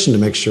 In addition to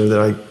make sure that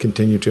I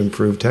continue to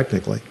improve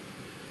technically.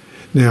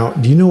 Now,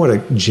 do you know what a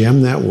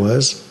gem that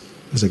was?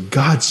 It was a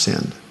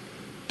godsend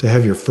to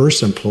have your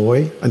first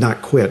employee,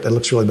 not quit, that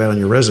looks really bad on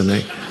your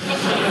resume,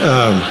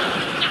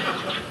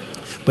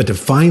 but to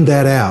find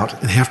that out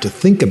and have to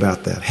think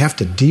about that, have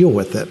to deal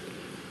with it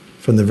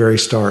from the very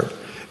start.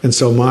 And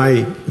so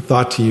my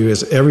thought to you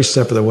is every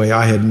step of the way,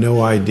 I had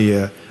no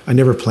idea. I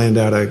never planned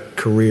out a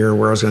career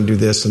where I was going to do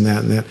this and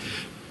that and that.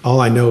 All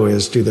I know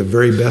is do the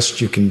very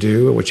best you can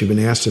do at what you've been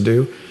asked to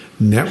do.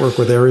 Network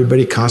with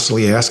everybody,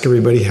 constantly ask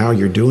everybody how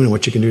you're doing and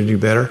what you can do to do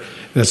better.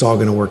 And it's all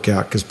going to work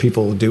out because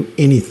people will do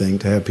anything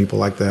to have people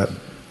like that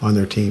on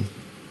their team.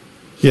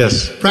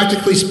 Yes.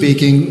 Practically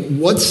speaking,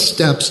 what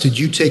steps did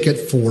you take at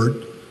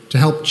Ford to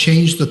help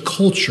change the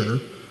culture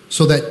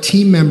so that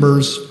team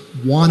members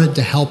wanted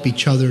to help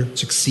each other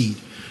succeed?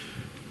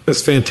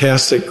 That's a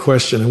fantastic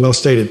question and well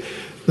stated.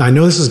 Now, I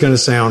know this is going to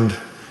sound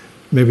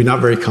maybe not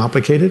very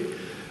complicated,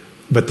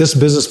 but this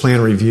business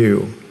plan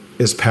review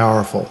is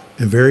powerful,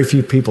 and very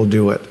few people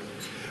do it,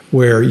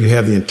 where you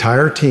have the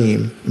entire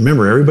team.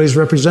 Remember, everybody's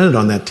represented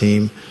on that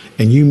team,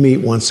 and you meet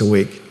once a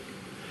week.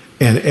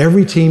 And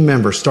every team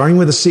member, starting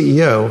with the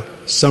CEO,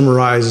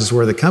 summarizes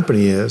where the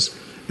company is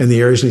and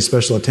the areas need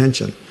special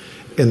attention.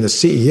 And the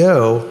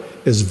CEO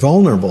is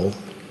vulnerable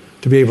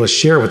to be able to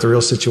share what the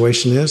real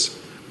situation is,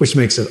 which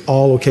makes it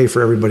all okay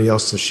for everybody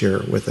else to share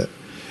with it.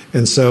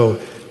 And so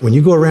when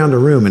you go around a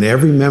room and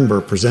every member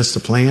presents the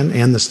plan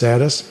and the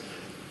status,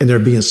 and they're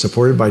being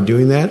supported by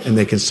doing that, and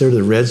they consider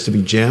the reds to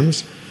be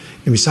gems,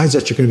 and besides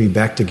that, you're going to be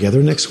back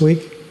together next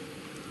week.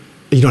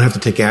 You don't have to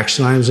take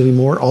action items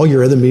anymore. All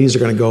your other meetings are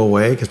going to go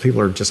away because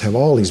people just have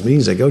all these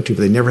meetings they go to,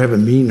 but they never have a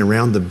meeting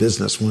around the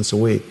business once a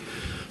week.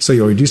 So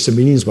you'll reduce the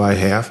meetings by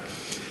half.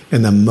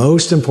 And the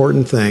most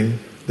important thing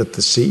that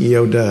the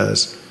CEO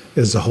does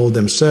is to hold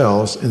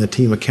themselves and the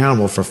team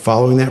accountable for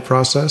following that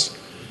process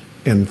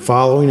and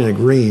following and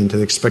agreeing to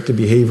the expected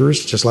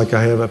behaviors, just like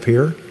I have up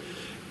here.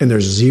 And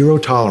there's zero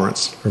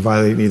tolerance for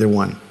violating either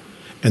one.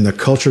 And the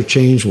culture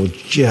change will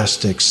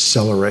just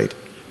accelerate.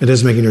 It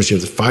doesn't make any difference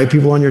if there's 5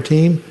 people on your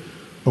team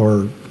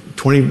or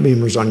 20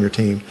 members on your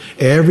team.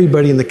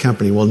 Everybody in the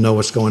company will know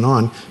what's going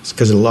on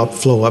because it'll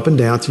flow up and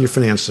down through your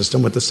finance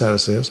system, what the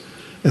status is.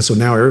 And so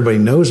now everybody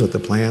knows what the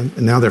plan,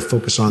 and now they're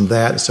focused on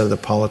that instead of the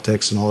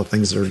politics and all the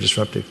things that are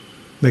disruptive.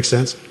 Make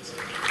sense?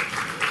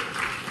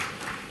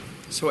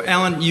 So,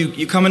 Alan,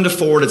 you come into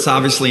Ford, it's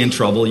obviously in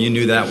trouble. You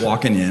knew that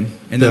walking in.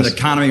 And then the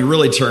economy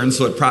really turned,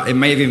 so it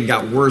may have even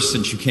got worse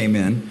since you came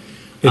in.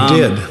 It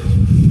did.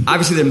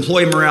 Obviously, the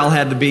employee morale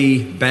had to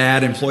be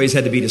bad. Employees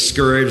had to be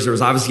discouraged. There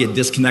was obviously a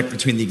disconnect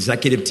between the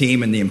executive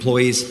team and the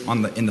employees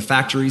in the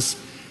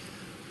factories.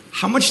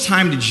 How much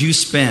time did you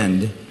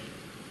spend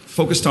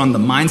focused on the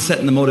mindset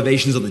and the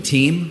motivations of the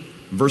team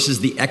versus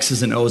the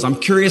X's and O's? I'm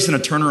curious in a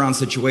turnaround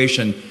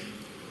situation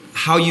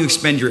how you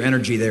expend your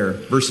energy there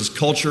versus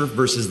culture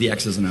versus the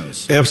X's and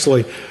O's.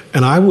 Absolutely.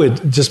 And I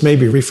would just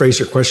maybe rephrase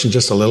your question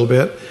just a little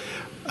bit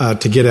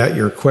to get at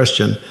your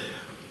question.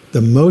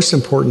 The most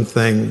important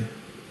thing,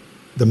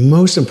 the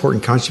most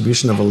important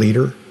contribution of a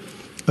leader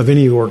of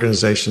any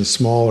organization,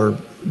 small or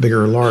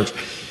bigger or large,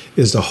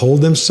 is to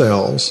hold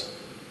themselves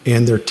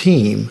and their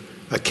team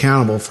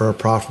accountable for a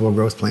profitable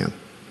growth plan.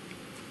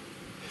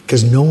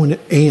 Because no one,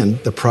 and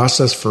the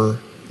process for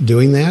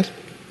doing that,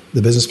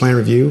 the business plan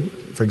review,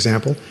 for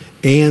example,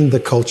 and the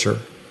culture,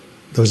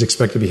 those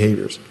expected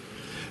behaviors.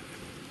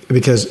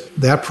 Because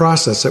that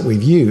process that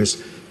we've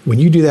used, when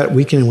you do that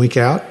week in and week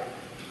out,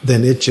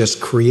 then it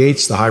just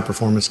creates the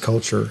high-performance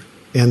culture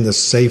and the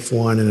safe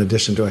one in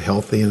addition to a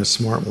healthy and a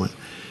smart one.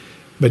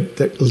 But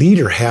the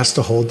leader has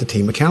to hold the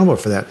team accountable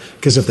for that.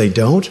 Because if they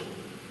don't,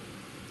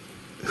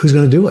 who's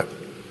going to do it?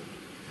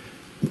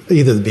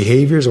 Either the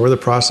behaviors or the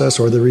process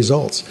or the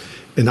results.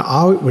 And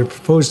I would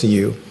propose to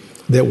you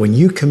that when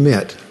you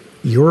commit,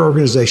 your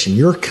organization,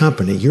 your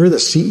company, you're the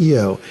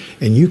CEO,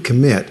 and you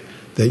commit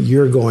that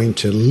you're going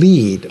to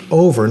lead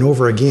over and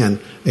over again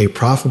a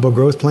profitable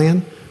growth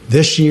plan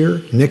this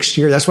year, next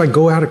year. That's why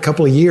go out a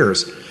couple of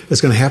years.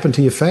 It's going to happen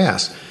to you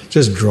fast.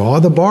 Just draw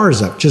the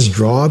bars up. Just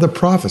draw the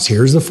profits.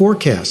 Here's the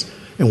forecast.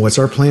 And what's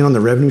our plan on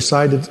the revenue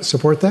side to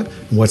support that?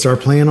 And what's our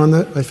plan on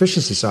the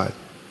efficiency side?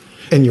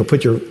 And you'll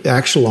put your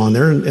actual on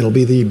there, and it'll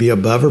either be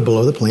above or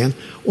below the plan.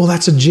 Well,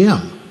 that's a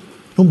gem.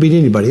 Don't beat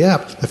anybody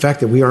up. The fact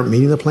that we aren't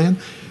meeting the plan,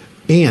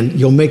 and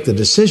you'll make the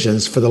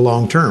decisions for the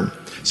long term.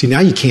 See, now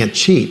you can't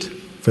cheat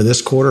for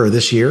this quarter or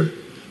this year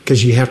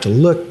because you have to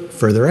look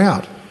further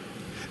out.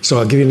 So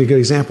I'll give you a good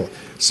example.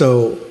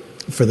 So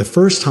for the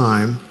first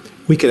time,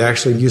 we could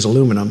actually use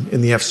aluminum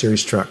in the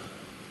F-Series truck,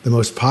 the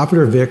most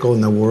popular vehicle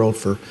in the world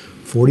for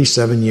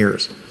 47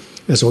 years.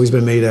 And it's always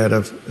been made out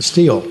of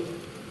steel.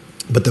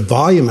 But the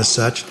volume is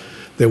such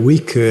that we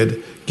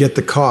could get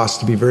the cost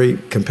to be very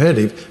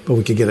competitive, but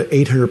we could get an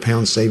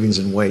 800-pound savings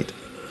in weight.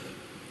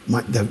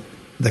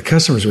 The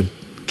customers would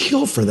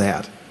kill for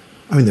that.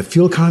 I mean, the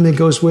fuel economy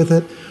goes with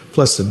it,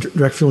 plus the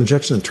direct fuel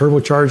injection and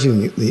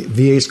turbocharging, the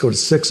V8s go to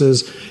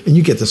 6s, and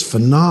you get this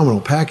phenomenal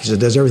package that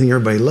does everything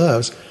everybody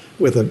loves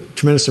with a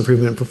tremendous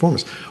improvement in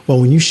performance. Well,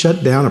 when you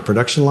shut down a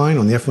production line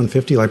on the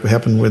F-150, like what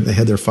happened when they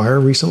had their fire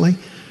recently,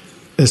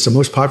 it's the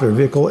most popular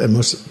vehicle and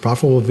most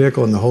profitable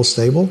vehicle in the whole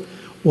stable.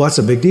 Well, that's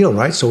a big deal,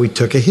 right? So we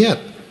took a hit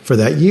for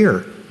that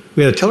year.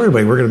 We had to tell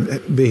everybody we're going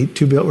to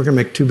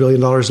make $2 billion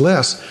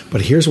less,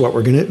 but here's what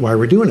why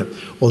we're doing it.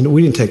 Well,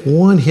 we didn't take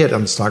one hit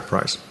on the stock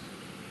price.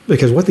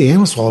 Because what the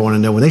analysts all want to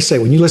know,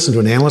 when you listen to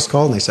an analyst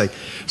call and they say,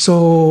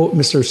 so,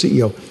 Mr.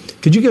 CEO,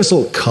 could you give us a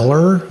little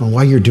color on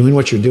why you're doing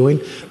what you're doing?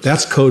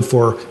 That's code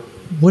for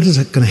what is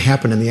going to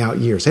happen in the out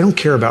years. They don't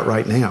care about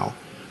right now.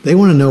 They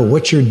want to know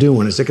what you're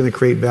doing. Is it going to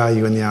create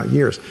value in the out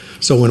years?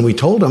 So when we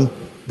told them,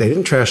 they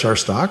didn't trash our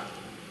stock.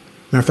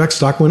 Matter of fact,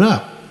 stock went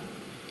up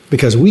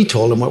because we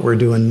told them what we're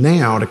doing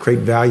now to create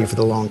value for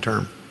the long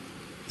term.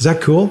 Is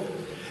that cool?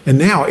 And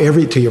now,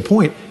 to your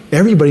point,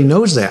 everybody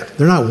knows that.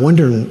 They're not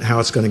wondering how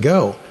it's going to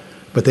go,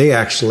 but they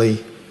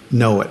actually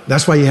know it.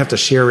 That's why you have to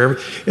share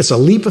it's a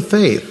leap of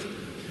faith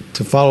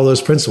to follow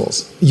those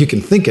principles. You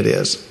can think it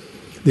is.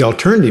 The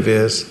alternative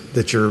is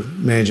that you're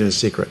managing a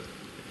secret.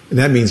 And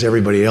that means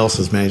everybody else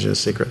is managing a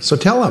secret. So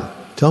tell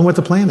them what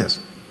the plan is.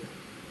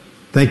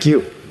 Thank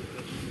you.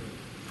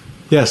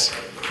 Yes.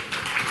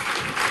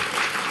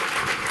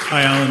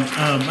 Hi,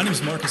 Alan. My name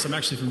is Marcus. I'm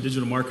actually from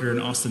Digital Marketer in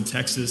Austin,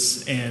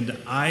 Texas. And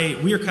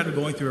we are kind of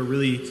going through a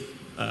really,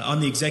 on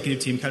the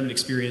executive team, kind of an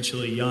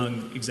experientially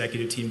young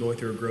executive team going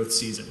through a growth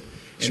season.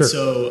 And sure.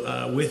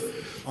 So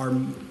with our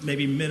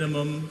maybe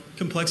minimum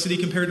complexity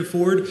compared to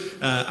Ford,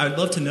 I'd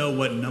love to know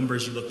what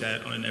numbers you looked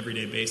at on an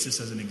everyday basis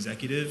as an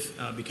executive,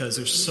 because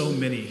there's so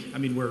many. I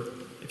mean,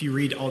 if you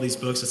read all these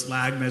books, it's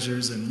lag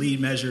measures and lead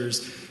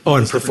measures. Oh,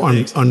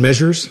 on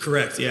measures?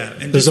 Correct, yeah.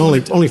 And there's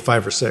only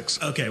 5 or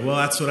 6. Okay, well,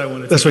 that's what I wanted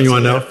to know. That's what you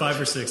want to know?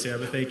 5 or 6, yeah,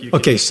 but thank you.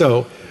 Okay,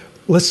 so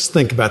let's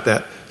think about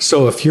that.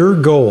 So if your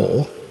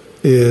goal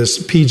is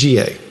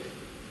PGA,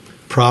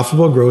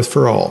 profitable growth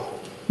for all,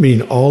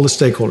 meaning all the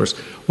stakeholders,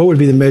 what would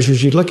be the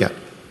measures you'd look at?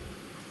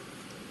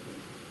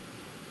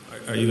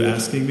 Are you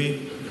asking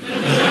me?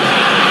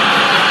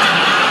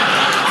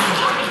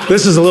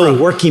 This is a little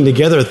working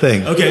together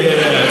thing. Okay, yeah,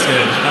 that's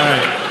good. All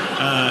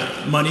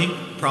right. Money,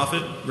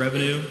 profit,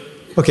 revenue.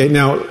 Okay,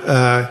 now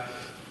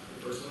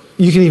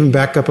you can even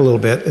back up a little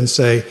bit and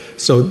say,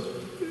 so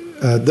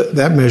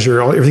that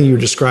measure, everything you were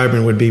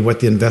describing would be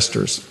what the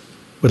investors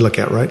would look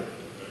at, right?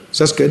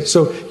 So that's good.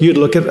 So you'd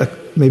look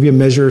at maybe a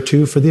measure or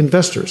two for the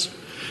investors.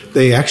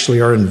 They actually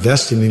are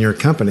investing in your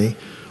company.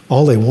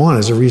 All they want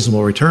is a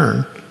reasonable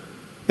return.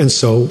 And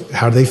so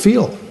how do they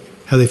feel?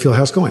 How do they feel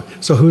how it's going?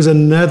 So who's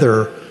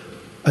another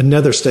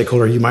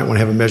stakeholder you might want to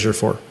have a measure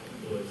for?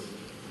 Employees.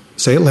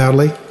 Say it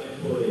loudly.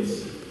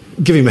 Employees.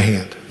 Give him a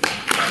hand.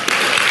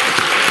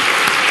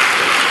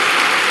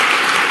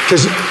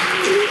 Because,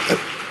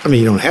 I mean,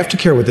 you don't have to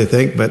care what they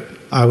think, but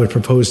I would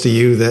propose to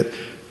you that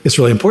it's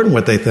really important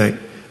what they think.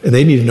 And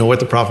they need to know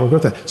what the profitable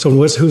growth is. So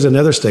who's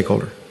another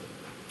stakeholder?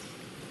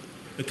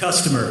 The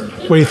customer.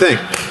 What do you think?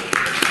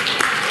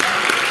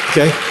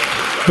 Okay.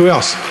 Who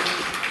else?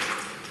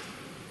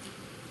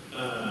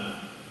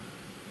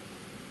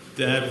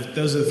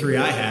 Those are the three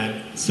I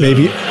had. So.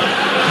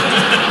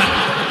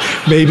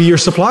 Maybe your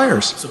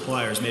suppliers.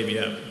 Suppliers, maybe,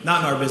 yeah.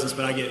 Not in our business,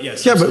 but I get,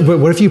 yes. Yeah, but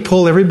what if you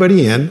pull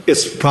everybody in?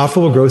 It's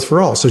profitable growth for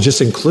all. So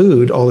just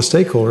include all the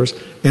stakeholders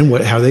and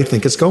how they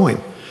think it's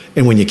going.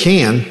 And when you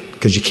can,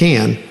 because you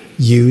can,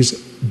 use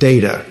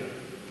data.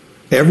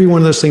 Every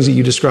one of those things that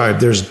you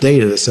described, there's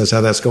data that says how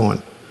that's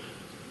going.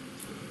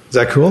 Is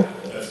that cool?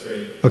 That's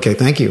great. Okay,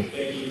 thank you.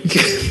 Thank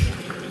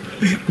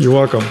you. You're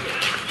welcome.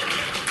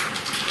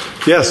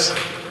 Yes?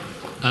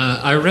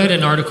 I read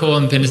an article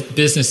in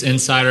Business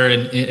Insider,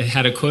 and it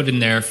had a quote in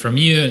there from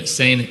you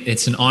saying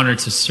it's an honor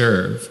to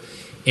serve.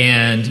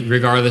 And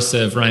regardless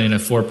of running a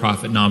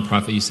for-profit,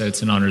 nonprofit, you said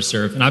it's an honor to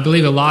serve. And I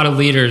believe a lot of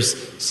leaders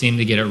seem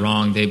to get it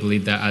wrong. They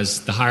believe that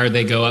as the higher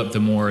they go up, the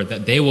more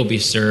that they will be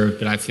served.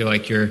 But I feel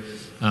like you're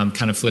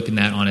kind of flipping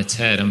that on its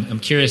head. I'm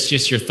curious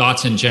just your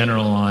thoughts in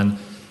general on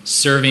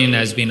serving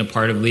as being a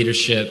part of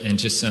leadership and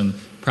just some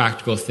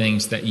practical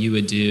things that you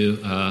would do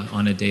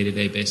on a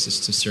day-to-day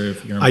basis to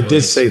serve your employees. I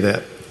did say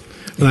that.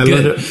 And I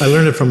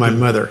learned it from my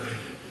mother.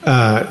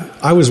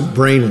 I was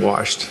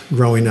brainwashed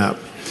growing up.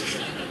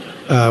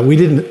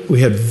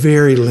 We had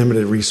very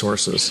limited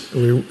resources.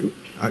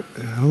 I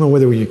don't know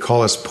whether you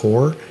call us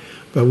poor,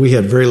 but we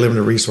had very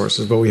limited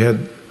resources. But we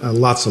had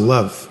lots of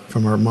love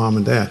from our mom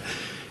and dad.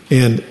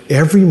 And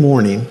every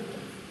morning,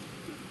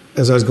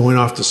 as I was going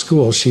off to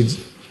school, she'd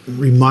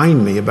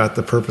remind me about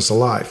the purpose of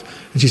life.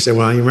 And she said,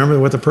 well, you remember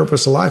what the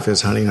purpose of life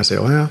is, honey? And I said,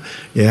 well,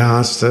 yeah,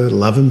 it's to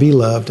love and be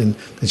loved. And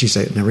then she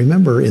said, now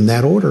remember, in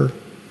that order.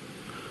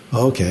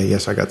 Okay,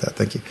 yes, I got that,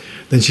 thank you.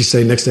 Then she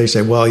said, next day, she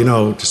said, well,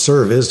 to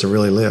serve is to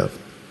really live.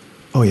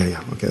 Oh,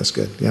 yeah, okay, that's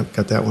good. Yeah,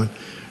 got that one.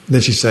 And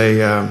then she'd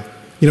say,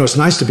 it's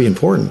nice to be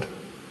important,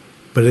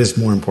 but it is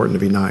more important to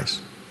be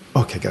nice.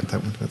 Okay, got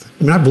that one.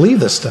 I mean, I believe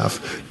this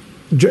stuff.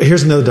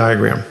 Here's another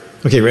diagram.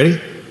 Okay,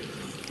 ready?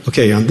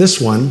 Okay, on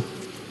this one,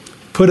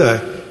 put a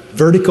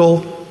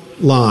vertical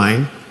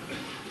line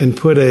and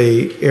put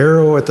an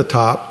arrow at the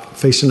top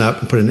facing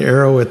up and put an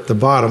arrow at the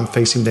bottom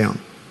facing down.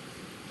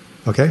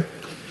 Okay?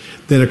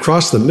 Then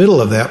across the middle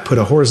of that, put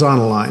a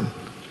horizontal line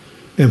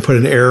and put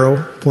an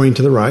arrow pointing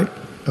to the right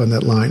on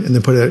that line, and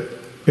then put an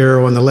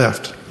arrow on the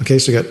left. Okay,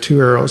 so you got two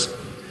arrows.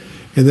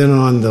 And then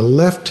on the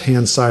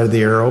left-hand side of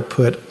the arrow,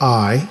 put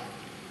I.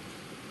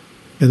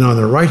 And on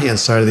the right-hand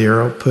side of the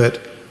arrow,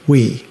 put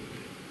we.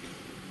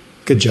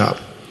 Good job.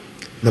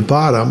 The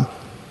bottom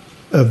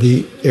of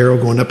the arrow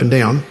going up and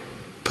down,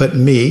 put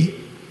me.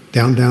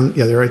 Down,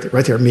 yeah, they're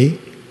right there, me.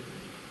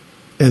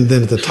 And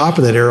then at the top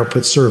of that arrow,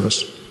 put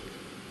service.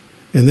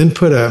 And then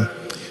put a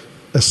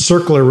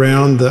circle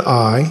around the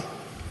I,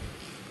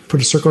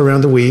 put a circle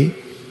around the we,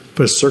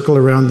 put a circle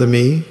around the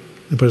me,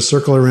 and put a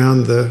circle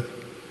around the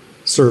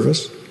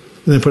service,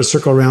 and then put a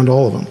circle around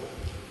all of them.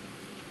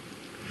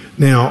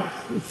 Now,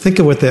 think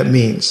of what that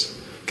means,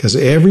 because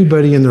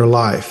everybody in their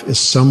life is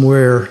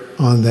somewhere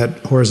on that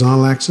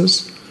horizontal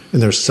axis,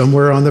 and they're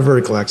somewhere on the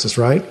vertical axis,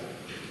 right?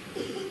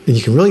 And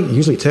you can really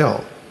usually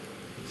tell.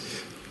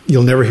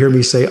 You'll never hear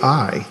me say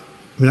I. I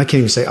mean, I can't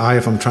even say I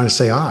if I'm trying to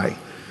say I,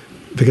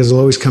 because it'll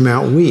always come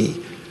out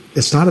we.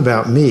 It's not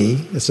about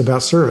me, it's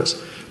about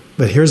service.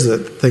 But here's the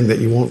thing that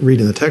you won't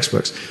read in the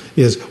textbooks,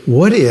 is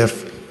what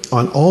if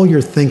on all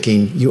your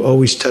thinking you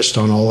always touched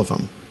on all of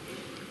them?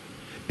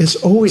 It's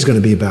always going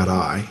to be about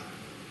I.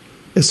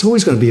 It's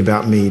always going to be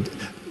about me.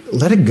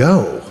 Let it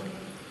go.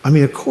 I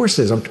mean, of course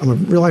it is. I'm a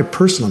real life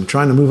person. I'm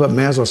trying to move up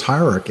Maslow's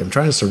hierarchy. I'm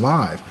trying to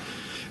survive.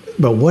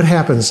 But what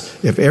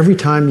happens if every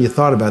time you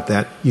thought about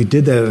that, you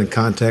did that in the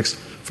context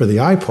for the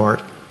I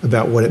part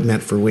about what it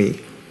meant for we?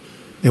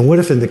 And what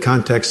if in the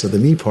context of the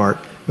me part,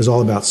 it was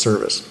all about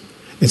service?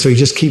 And so you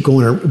just keep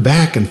going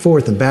back and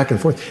forth and back and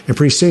forth. And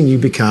pretty soon you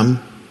become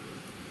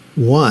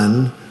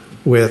one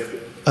with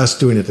us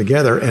doing it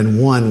together and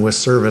one with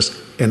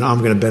service. And I'm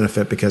going to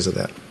benefit because of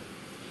that.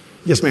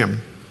 Yes, ma'am.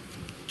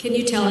 Can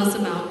you tell us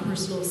about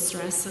personal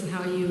stress and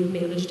how you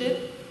managed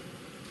it?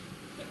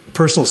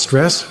 Personal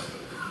stress?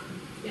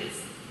 Yes.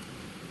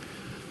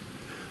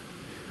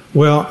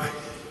 Well,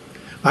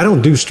 I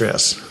don't do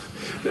stress,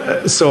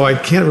 so I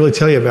can't really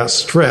tell you about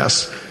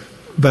stress,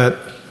 but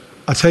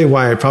I'll tell you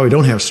why I probably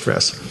don't have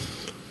stress,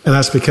 and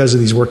that's because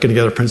of these working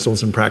together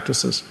principles and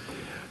practices.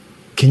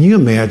 Can you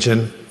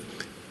imagine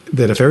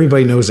that if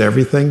everybody knows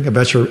everything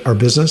about our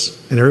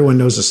business and everyone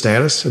knows the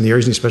status and the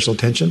areas need special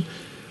attention,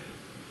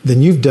 then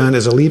you've done,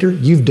 as a leader,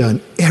 you've done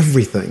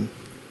everything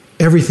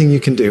you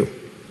can do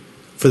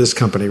for this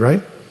company,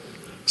 right?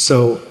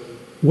 So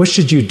what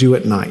should you do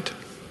at night?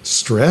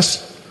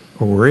 Stress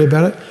or worry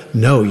about it?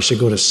 No, you should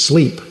go to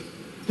sleep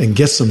and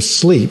get some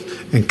sleep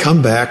and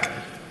come back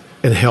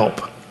and help.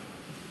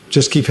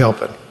 Just keep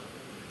helping.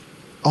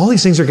 All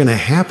these things are going to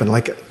happen.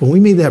 Like when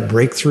we made that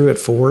breakthrough at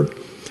Ford,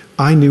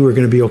 I knew we were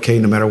going to be okay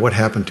no matter what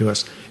happened to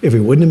us. If we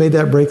wouldn't have made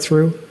that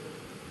breakthrough,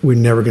 we're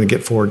never going to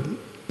get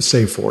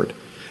save Ford.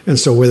 And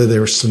so whether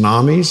there were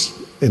tsunamis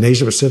in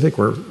Asia Pacific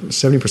where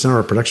 70% of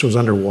our production was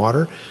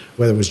underwater,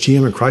 whether it was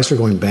GM and Chrysler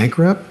going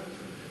bankrupt,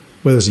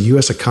 whether it was the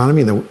U.S.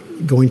 economy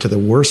going to the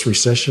worst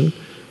recession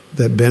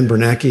that Ben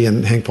Bernanke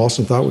and Hank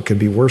Paulson thought could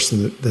be worse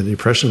than the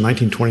Depression of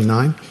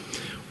 1929,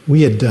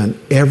 we had done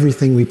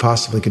everything we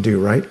possibly could do,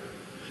 right?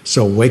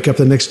 So wake up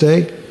the next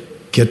day,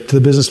 get to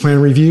the business plan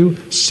review,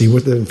 see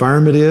what the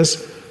environment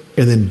is,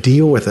 and then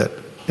deal with it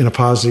in a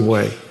positive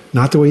way.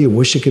 Not the way you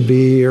wish it could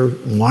be or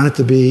want it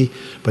to be,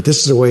 but this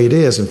is the way it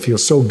is and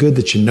feels so good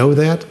that you know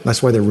that.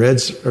 That's why the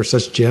reds are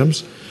such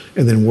gems.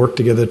 And then work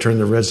together to turn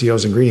the reds, the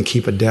yellows, and green and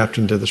keep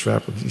adapting to this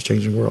rapidly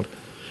changing world.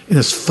 And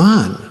it's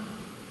fun.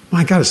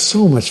 My God, it's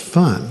so much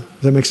fun.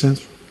 Does that make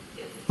sense?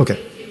 Okay.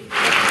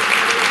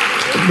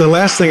 The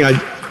last thing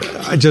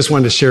I just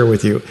wanted to share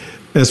with you,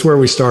 and it's where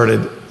we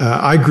started.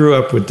 I grew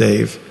up with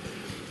Dave,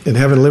 and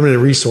having limited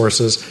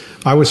resources,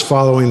 I was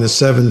following the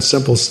 7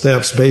 simple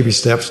steps, baby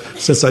steps,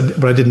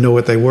 but I didn't know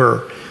what they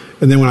were.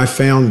 And then when I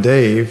found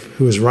Dave,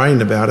 who was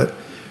writing about it,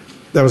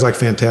 that was like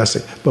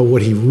fantastic. But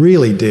what he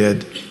really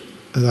did,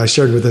 and I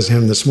shared with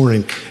him this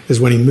morning, is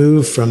when he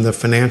moved from the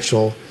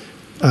financial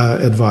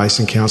advice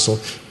and counsel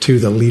to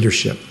the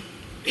leadership.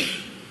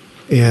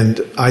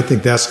 And I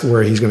think that's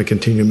where he's going to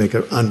continue to make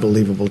an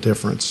unbelievable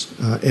difference.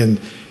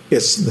 And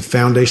it's the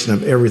foundation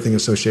of everything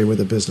associated with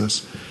the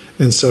business.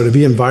 And so to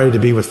be invited to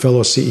be with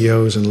fellow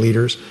CEOs and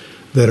leaders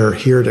that are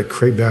here to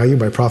create value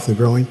by profitably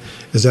growing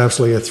is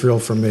absolutely a thrill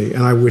for me.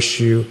 And I wish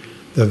you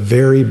the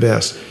very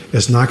best.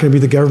 It's not going to be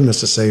the governments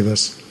to save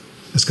us.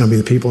 It's going to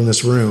be the people in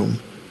this room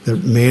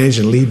that manage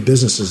and lead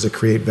businesses that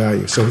create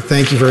value. So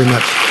thank you very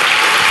much.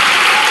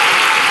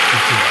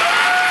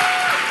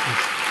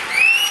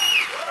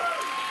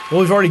 Well,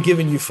 we've already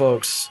given you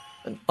folks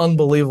an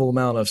unbelievable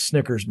amount of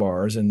Snickers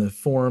bars in the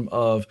form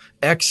of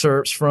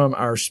excerpts from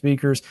our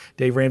speakers,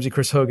 Dave Ramsey,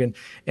 Chris Hogan,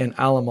 and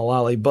Alan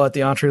Mulally. But the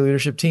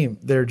EntreLeadership team,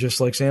 they're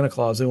just like Santa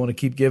Claus. They want to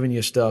keep giving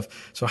you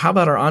stuff. So how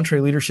about our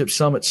EntreLeadership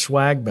Summit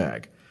swag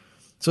bag?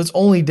 So it's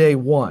only day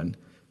 1,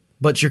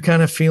 but you're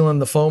kind of feeling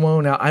the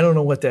FOMO. Now, I don't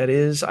know what that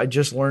is. I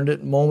just learned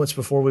it moments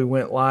before we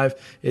went live.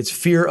 It's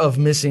fear of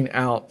missing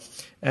out.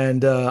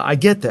 And I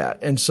get that.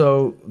 And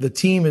so the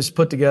team has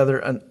put together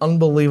an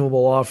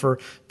unbelievable offer.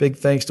 Big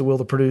thanks to Will,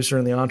 the producer,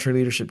 and the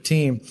EntreLeadership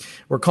team.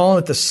 We're calling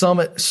it the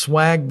Summit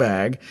Swag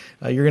Bag.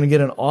 You're going to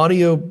get an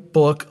audio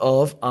book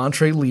of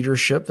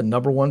EntreLeadership, the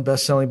 #1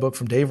 best-selling book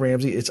from Dave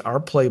Ramsey. It's our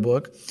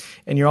playbook.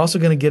 And you're also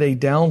going to get a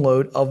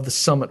download of the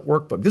Summit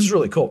Workbook. This is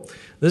really cool.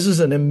 This is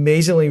an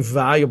amazingly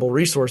valuable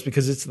resource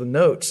because it's the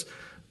notes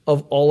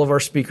of all of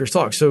our speakers'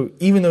 talk. So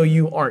even though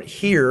you aren't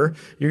here,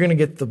 you're going to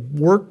get the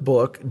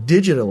workbook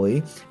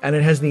digitally, and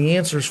it has the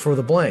answers for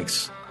the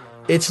blanks.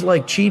 It's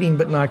like cheating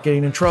but not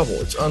getting in trouble.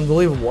 It's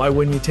unbelievable. Why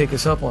wouldn't you take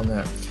us up on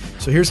that?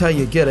 So here's how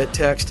you get it.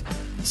 Text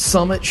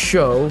Summit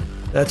Show.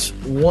 That's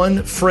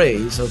one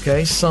phrase,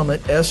 okay?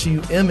 Summit,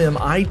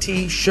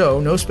 SUMMIT, show,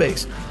 no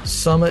space.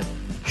 Summit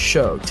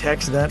Show.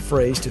 Text that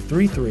phrase to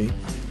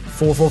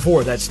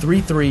 33444. That's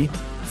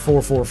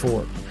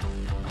 33444.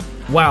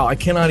 Wow, I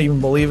cannot even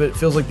believe it. It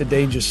feels like the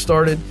day just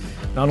started.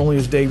 Not only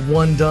is day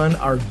 1 done,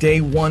 our day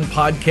 1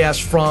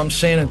 podcast from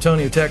San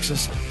Antonio,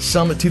 Texas,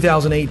 Summit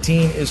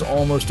 2018 is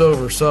almost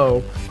over.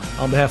 So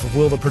on behalf of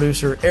Will, the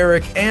producer,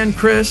 Eric, and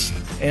Chris,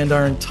 and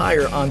our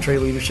entire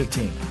EntreLeadership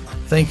team,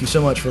 thank you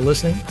so much for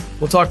listening.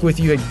 We'll talk with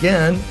you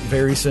again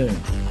very soon.